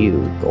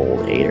you,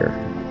 gold hater.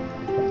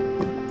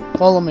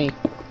 Follow me.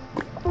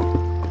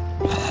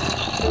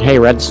 Hey,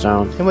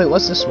 redstone. Hey, wait,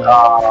 what's this way?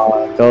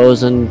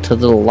 Goes into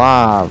the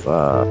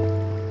lava.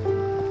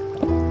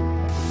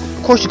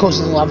 Of course it goes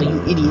in the lava,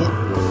 you idiot.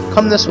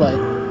 Come this way.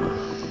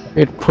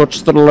 It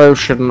puts the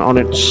lotion on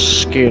its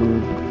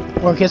skin.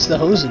 Or it gets the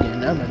hose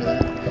again, I remember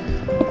that.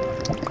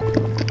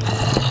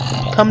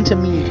 Come to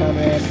me,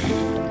 Conrad.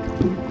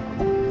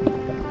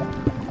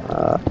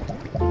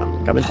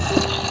 I'm coming.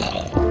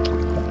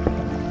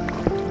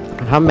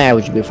 How mad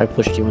would you be if I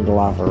pushed you into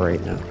lava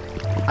right now?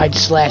 I'd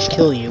slash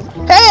kill you.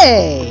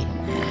 Hey!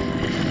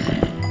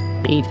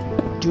 Neat.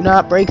 Do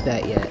not break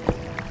that yet.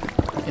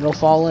 It'll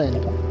fall in.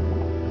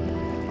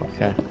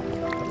 Okay.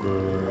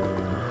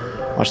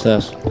 Watch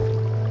this.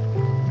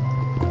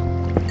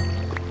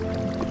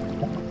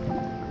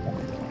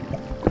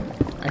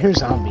 I hear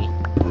zombie.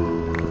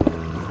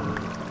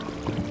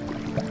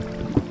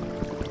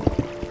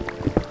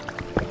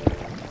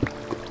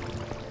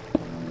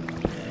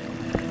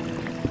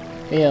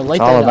 Yeah, light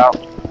It's all that up.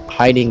 about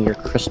hiding your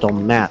crystal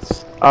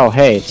meth. Oh,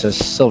 hey, it's a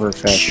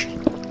silverfish.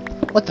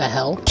 What the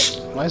hell?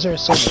 Why is there a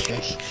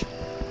silverfish?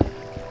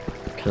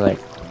 Because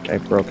I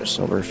broke a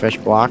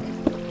silverfish block.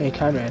 Hey,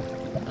 Conrad.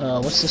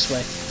 What's this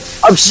way?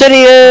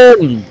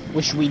 Obsidian!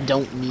 Which we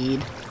don't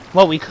need.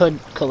 Well, we could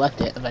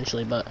collect it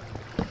eventually, but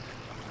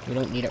we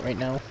don't need it right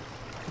now.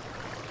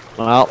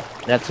 Well,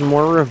 that's a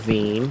more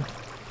ravine.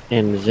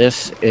 And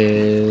this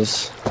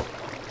is...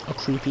 A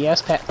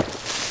creepy-ass pet.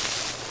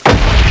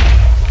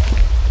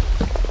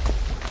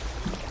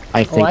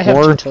 I think I have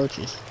more... 2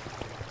 torches.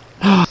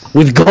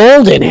 with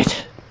gold in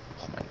it!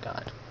 Oh my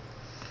god.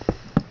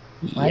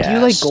 Why do you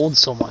like gold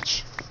so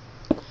much?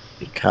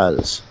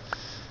 Because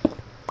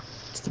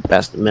it's the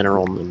best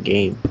mineral in the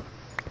game.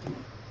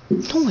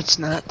 No, it's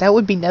not. That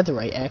would be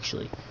netherite,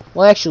 actually.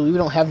 Well, actually, we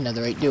don't have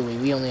netherite, do we?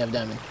 We only have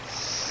diamond.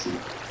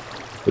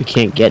 We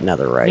can't get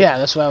netherite. Yeah,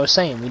 that's what I was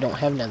saying. We don't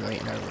have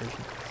netherite in our version.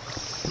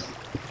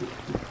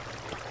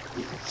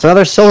 It's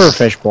another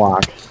silverfish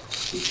block.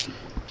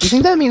 Do you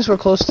think that means we're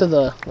close to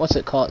the... What's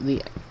it called?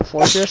 The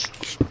fortress?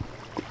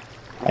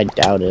 I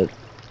doubt it.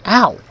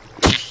 Ow!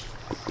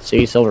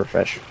 See,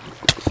 silverfish.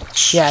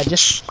 Yeah,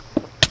 just...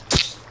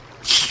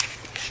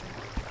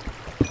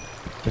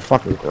 They're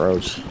fucking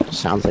gross.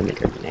 Sounds like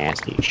they're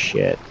nasty as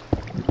shit.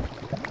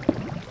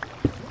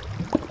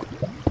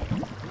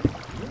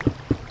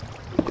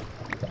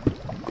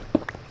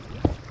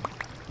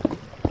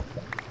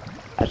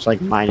 I just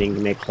like mining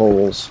to make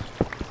holes.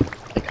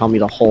 They call me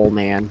the hole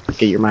man.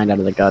 Get your mind out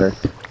of the gutter.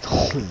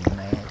 Oh,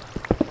 man.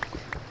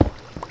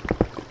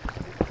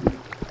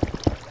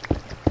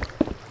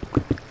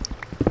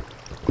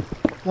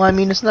 Well, I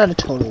mean, it's not a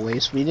total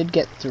waste. We did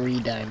get 3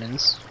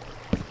 diamonds.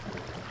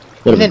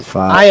 Would have been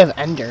 5. I have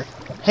ender.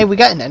 Hey, we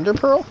got an ender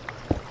pearl?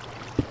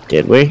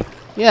 Did we?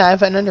 Yeah, I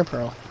have an ender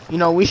pearl. You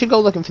know, we should go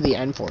looking for the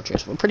end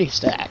fortress. We're pretty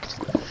stacked.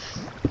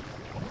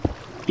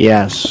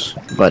 Yes,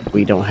 but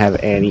we don't have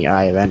any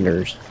Eye of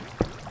Enders.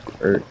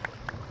 Or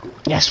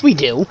Yes, we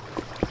do.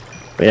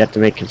 we have to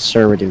make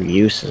conservative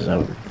uses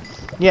of them.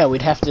 Yeah,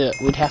 we'd have to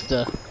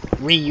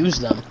reuse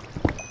them.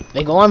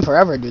 They go on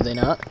forever, do they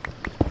not?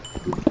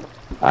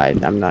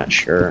 I'm not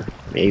sure.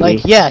 Maybe.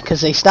 Like, yeah,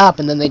 because they stop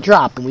and then they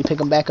drop, and we pick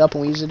them back up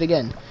and we use it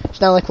again. It's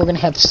not like we're gonna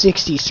have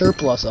 60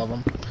 surplus of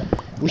them.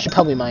 We should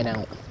probably mine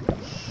out.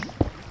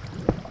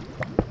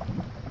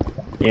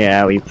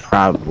 Yeah, we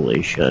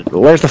probably should. But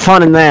where's the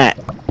fun in that?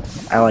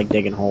 I like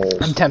digging holes.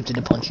 I'm tempted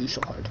to punch you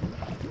so hard.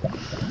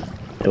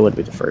 It would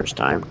be the first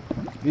time.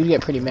 You'd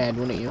get pretty mad,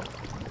 wouldn't you?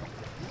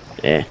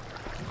 Eh.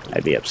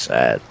 I'd be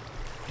upset.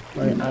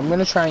 Alright, I'm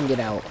gonna try and get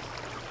out.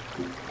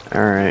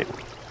 Alright.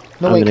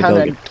 No, wait,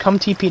 Conrad, come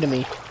TP to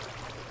me.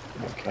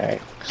 Okay.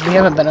 Because we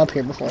haven't been up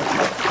here before.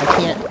 I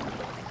can't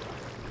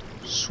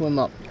swim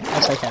up.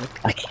 Yes, I can.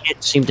 I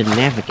can't seem to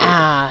navigate.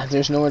 Ah,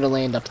 there's nowhere to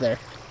land up there.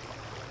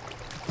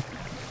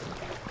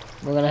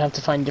 We're gonna have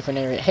to find a different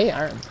area. Hey,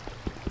 iron.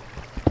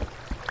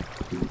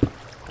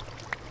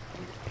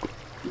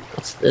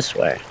 What's this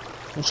way?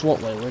 Which what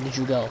way? Where did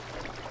you go?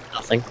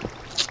 Nothing.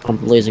 I'm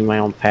blazing my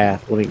own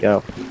path. Let me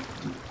go.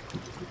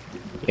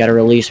 You gotta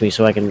release me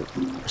so I can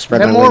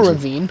spread Is my there more wings.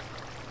 ravine?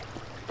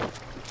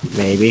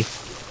 Maybe.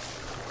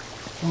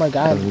 Oh my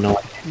god. No.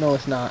 No,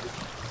 it's not.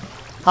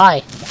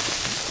 Hi.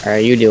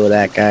 Alright, you deal with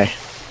that guy.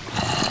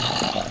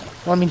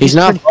 Well, I mean, He's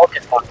not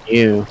focused on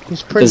you.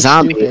 He's pretty the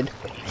zombie. stupid.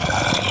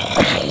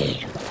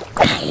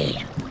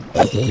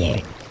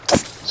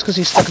 It's because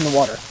he's stuck in the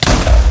water.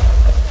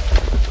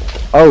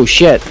 Oh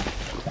shit.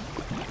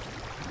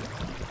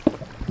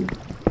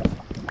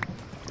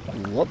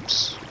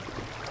 Whoops.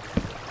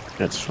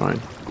 That's fine.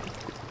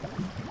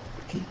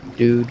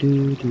 Do.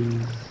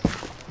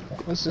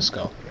 Where's this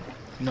go?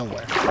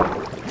 Nowhere.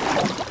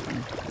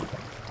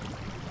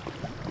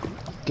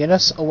 Get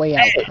us a way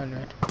out,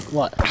 Conrad.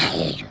 What?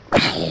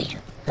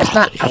 It's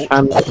not out. I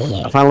found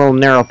a little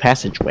narrow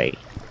passageway.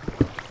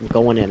 I'm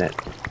going in it.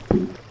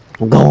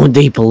 I'm going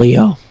deep,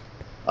 Leo.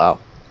 Oh,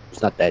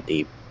 it's not that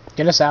deep.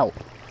 Get us out.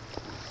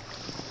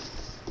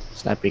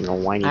 It's not being a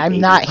whiny I'm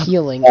baby. not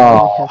healing. I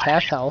only have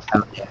half health.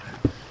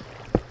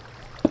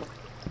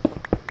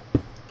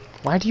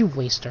 Why do you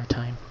waste our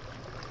time?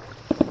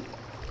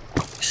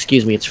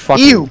 Excuse me, it's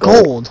fucking Ew,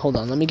 gold! Hold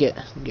on, let me get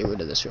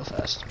rid of this real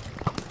fast.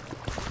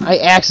 I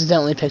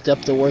accidentally picked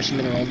up the worst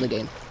mineral in the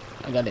game.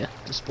 I gotta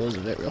dispose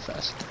of it real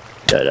fast.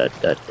 There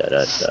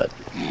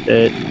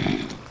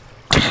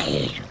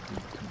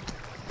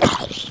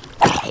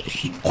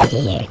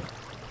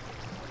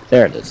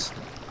it is.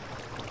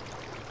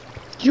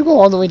 Did you go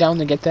all the way down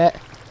to get that?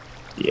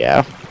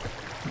 Yeah.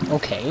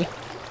 Okay.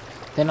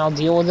 Then I'll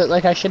deal with it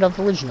like I should have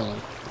originally.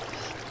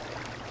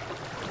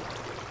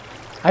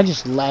 I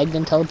just lagged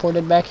and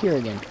teleported back here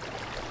again.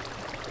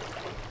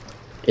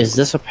 Is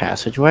this a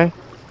passageway?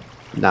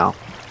 No.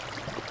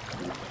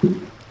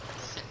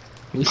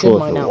 We should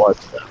mine out.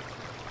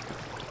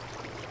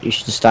 You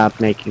should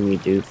stop making me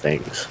do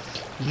things.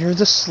 You're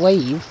the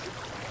slave.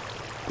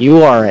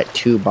 You are at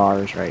 2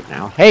 bars right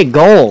now. Hey,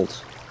 gold!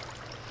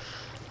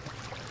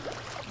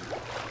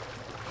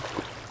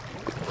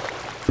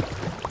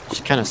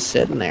 Just kind of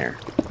sitting there.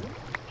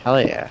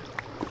 Hell yeah.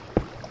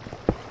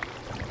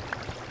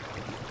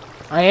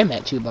 I am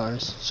at 2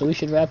 bars, so we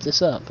should wrap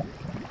this up.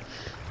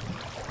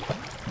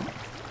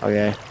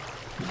 Okay.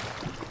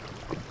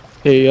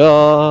 Hey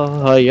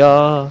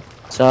ya,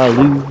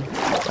 salut,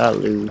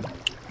 salut,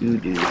 you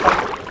do.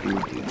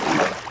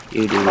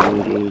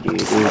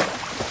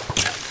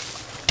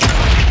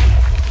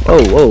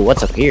 Whoa,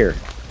 what's up here?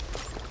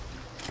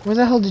 Where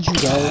the hell did you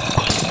go?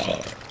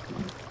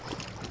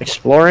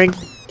 Exploring,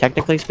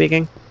 technically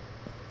speaking.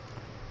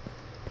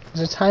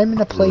 There's a time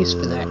and a place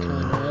for that,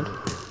 Conrad.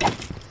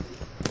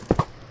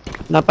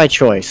 Not by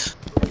choice.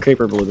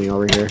 Creeper blew me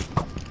over here.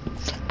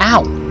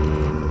 Ow!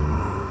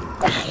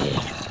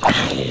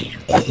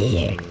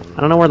 I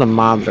don't know where the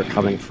mobs are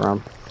coming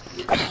from.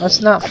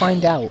 Let's not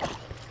find out.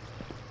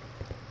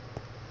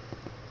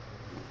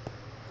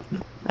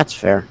 That's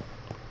fair.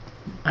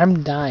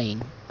 I'm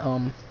dying.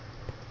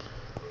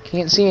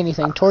 Can't see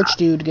anything. Torch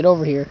dude, get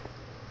over here.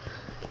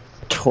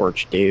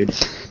 Torch, dude. Well,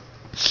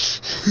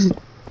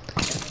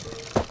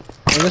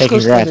 this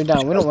goes further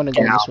down. We don't want to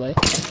go this way.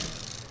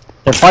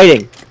 They're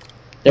fighting.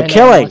 They're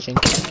killing.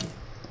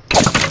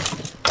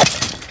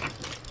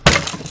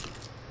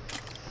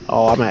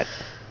 Oh, I'm at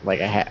like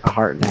a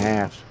heart and a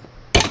half.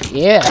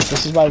 Yeah,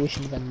 this is why we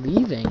should have been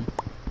leaving.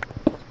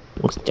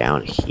 What's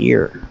down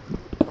here?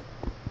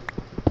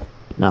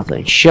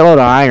 Nothing. Shitload of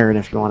iron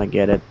if you want to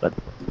get it, but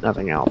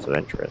nothing else of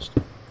interest.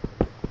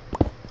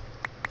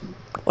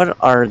 What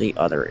are the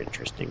other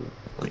interesting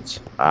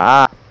points?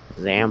 Ah,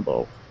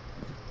 Zambo.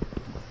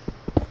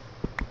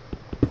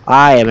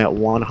 I am at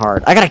 1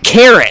 heart. I got a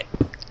carrot!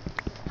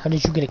 How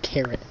did you get a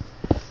carrot?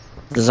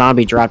 The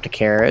zombie dropped a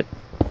carrot.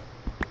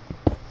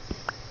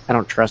 I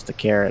don't trust the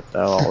carrot,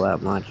 though, all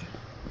that much.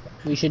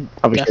 We should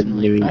probably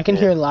definitely... I can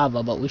hear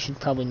lava, but we should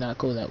probably not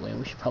go that way.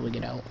 We should probably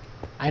get out.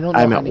 I don't know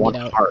I'm how at to 1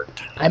 get out.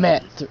 heart. I'm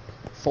at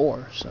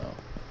 4, so...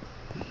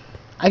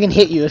 I can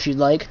hit you if you'd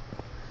like.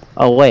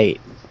 Oh, wait.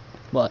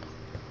 What?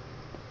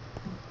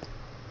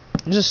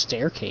 There's a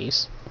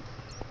staircase.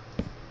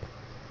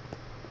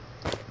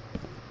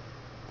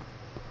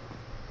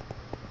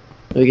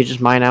 We could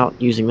just mine out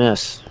using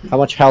this. How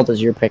much health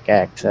is your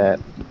pickaxe at?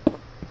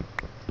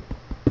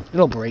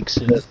 It'll break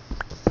soon.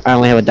 I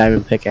only have a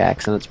diamond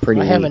pickaxe, and it's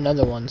pretty I have neat.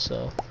 another one,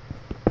 so...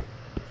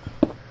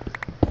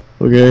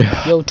 Okay.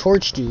 Yo,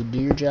 torch dude, do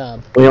your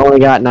job. We only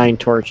got 9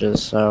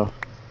 torches, so...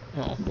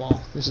 Oh,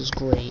 well, this is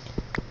great.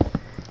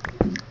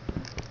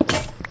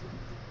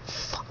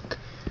 Fuck.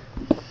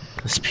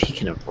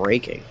 Speaking of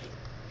breaking...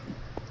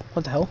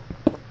 What the hell?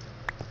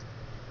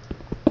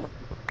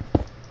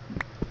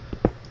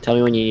 Tell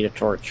me when you need a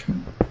torch.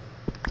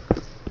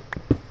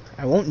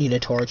 I won't need a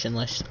torch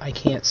unless I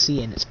can't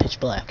see and it's pitch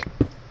black.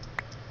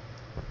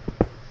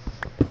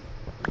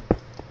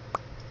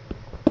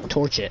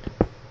 Torch it.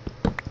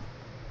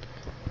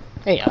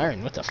 Hey,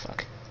 iron, what the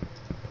fuck?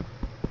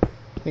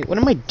 Wait, what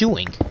am I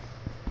doing?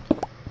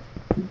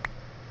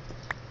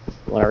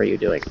 What are you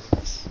doing?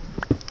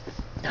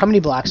 How many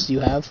blocks do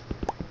you have?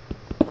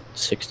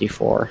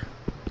 64.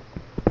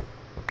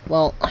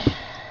 Well,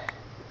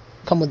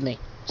 come with me.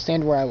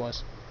 Stand where I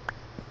was.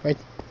 Right.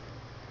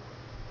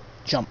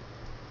 Jump.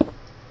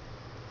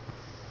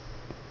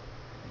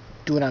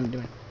 Do what I'm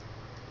doing.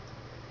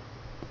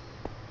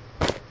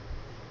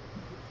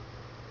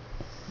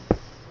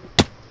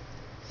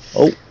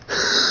 Oh.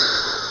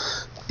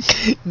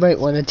 You might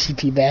want to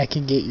TP back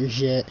and get your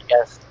shit.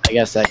 I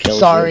guess that kills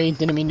Sorry, you.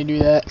 didn't mean to do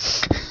that.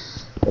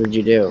 What did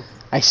you do?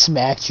 I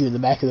smacked you in the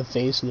back of the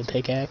face with a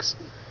pickaxe.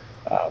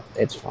 Oh,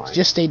 it's fine.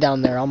 Just stay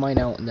down there, I'll mine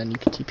out, and then you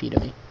can TP to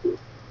me.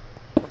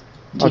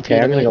 Okay,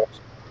 I'm gonna go.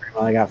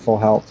 Well, I got full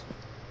health.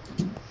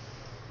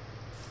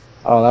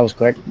 Oh, that was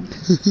quick.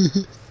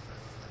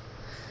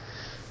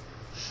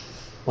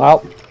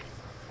 Well,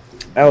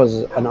 that was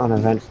an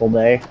uneventful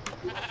day.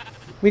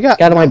 We got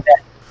out of my bed.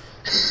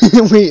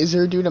 Wait, is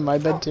there a dude in my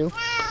bed too?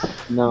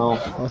 No.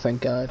 Oh,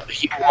 thank God.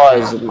 He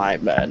was in my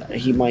bed.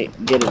 He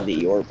might get into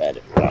your bed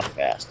if you're not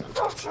fast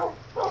enough.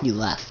 He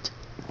left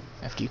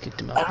after you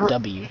kicked him out.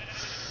 W.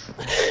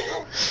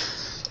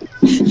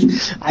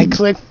 I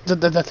clicked,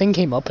 the thing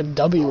came up and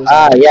W was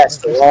yes,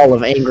 the wall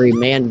of angry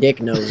man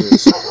dick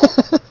noses.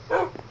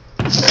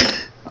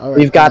 Alright,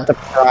 We've got the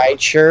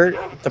pride shirt,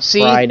 the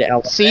pride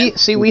element.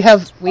 See, we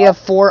have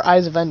 4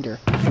 Eyes of Ender.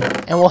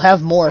 And we'll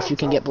have more if you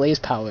can get Blaze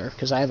Powder,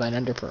 because I have an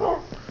Ender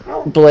Pearl.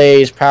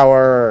 Blaze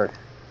power.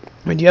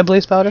 Wait, do you have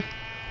Blaze Powder?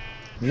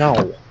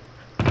 No.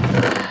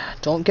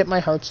 Don't get my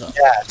hearts up.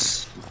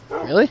 Yes.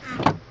 Really?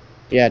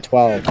 Yeah,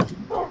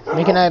 12.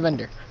 Make an Eye of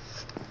Ender.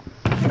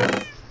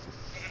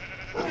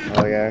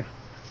 Okay.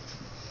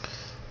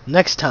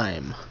 Next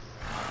time,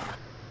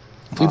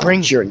 we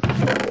bring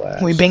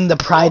the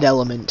pride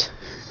element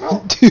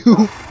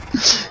to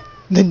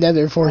the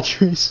Nether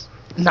Fortress.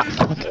 Not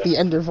fuck, the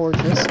Ender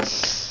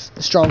Fortress.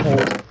 The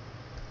Stronghold.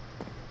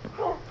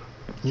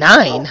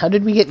 9? How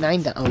did we get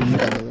 9 down? Oh, you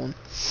had the one.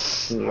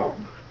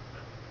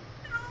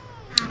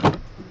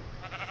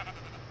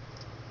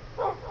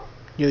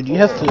 Yo, do you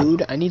have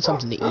food? I need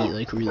something to eat,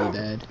 like, really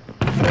bad.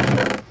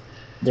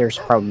 There's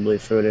probably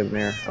food in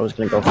there. I was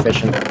gonna go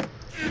fishing.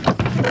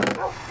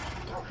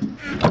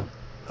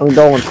 I'm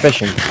going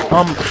fishing.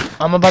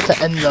 I'm about to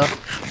end the...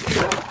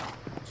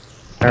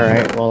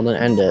 Alright, well then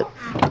end it.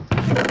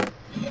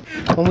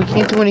 Well, we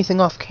can't do anything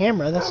off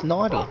camera, that's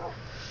naughty.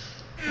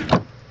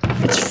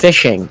 It's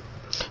fishing.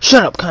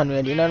 Shut up,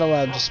 Conrad, you're not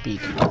allowed to speak.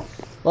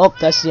 Well,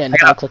 that's the end.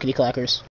 Bye, clickety clackers.